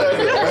conversation.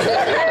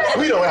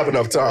 we don't have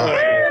enough time.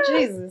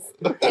 Jesus.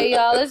 Hey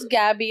y'all, it's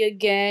Gabby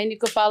again. You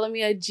can follow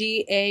me at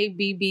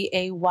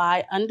GABBAY_.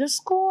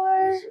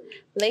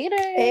 Later.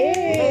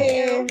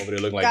 Hey. Over there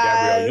looking like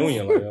Gabrielle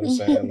Union, like, you know what I'm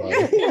saying?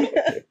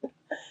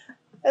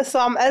 Like, So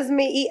I'm Esme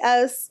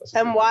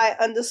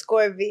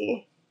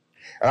ESMY_V.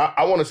 And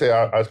I want to say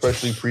I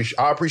especially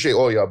appreciate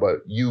all y'all, but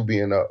you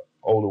being an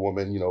older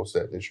woman,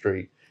 setting it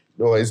straight.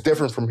 It's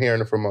different from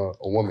hearing it from a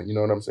woman, you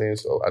know what I'm saying?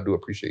 So I do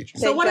appreciate you.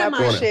 So what am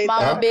I?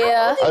 Mama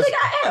Bear.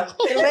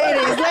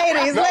 Ladies.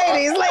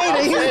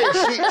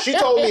 She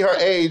told me her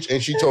age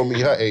and she told me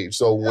her age.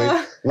 So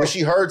when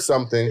she heard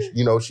something,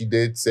 she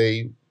did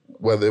say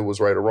whether it was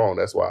right or wrong.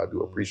 That's why I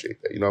do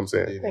appreciate that. You know what I'm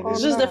saying?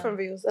 It's just different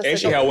views. That's and it.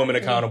 she held women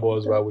accountable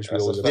as well, which we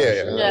always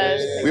appreciate.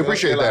 Yes. We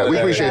appreciate that. We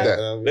appreciate that.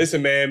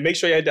 Listen, man, make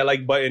sure you hit that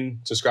like button,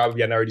 subscribe if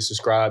you haven't already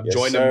subscribed. Yes,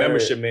 Join the sir.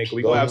 membership, man, because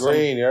we're going to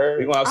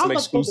have some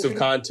exclusive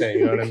content,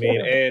 you know what I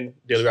mean? And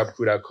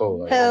dailyrappercrew.co.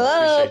 Like,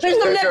 Hello.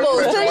 Pinch them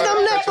nipples.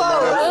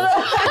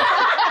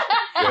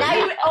 Now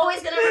you're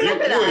always going to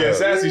remember that. You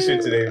sassy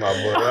shit today, my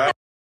boy. Right?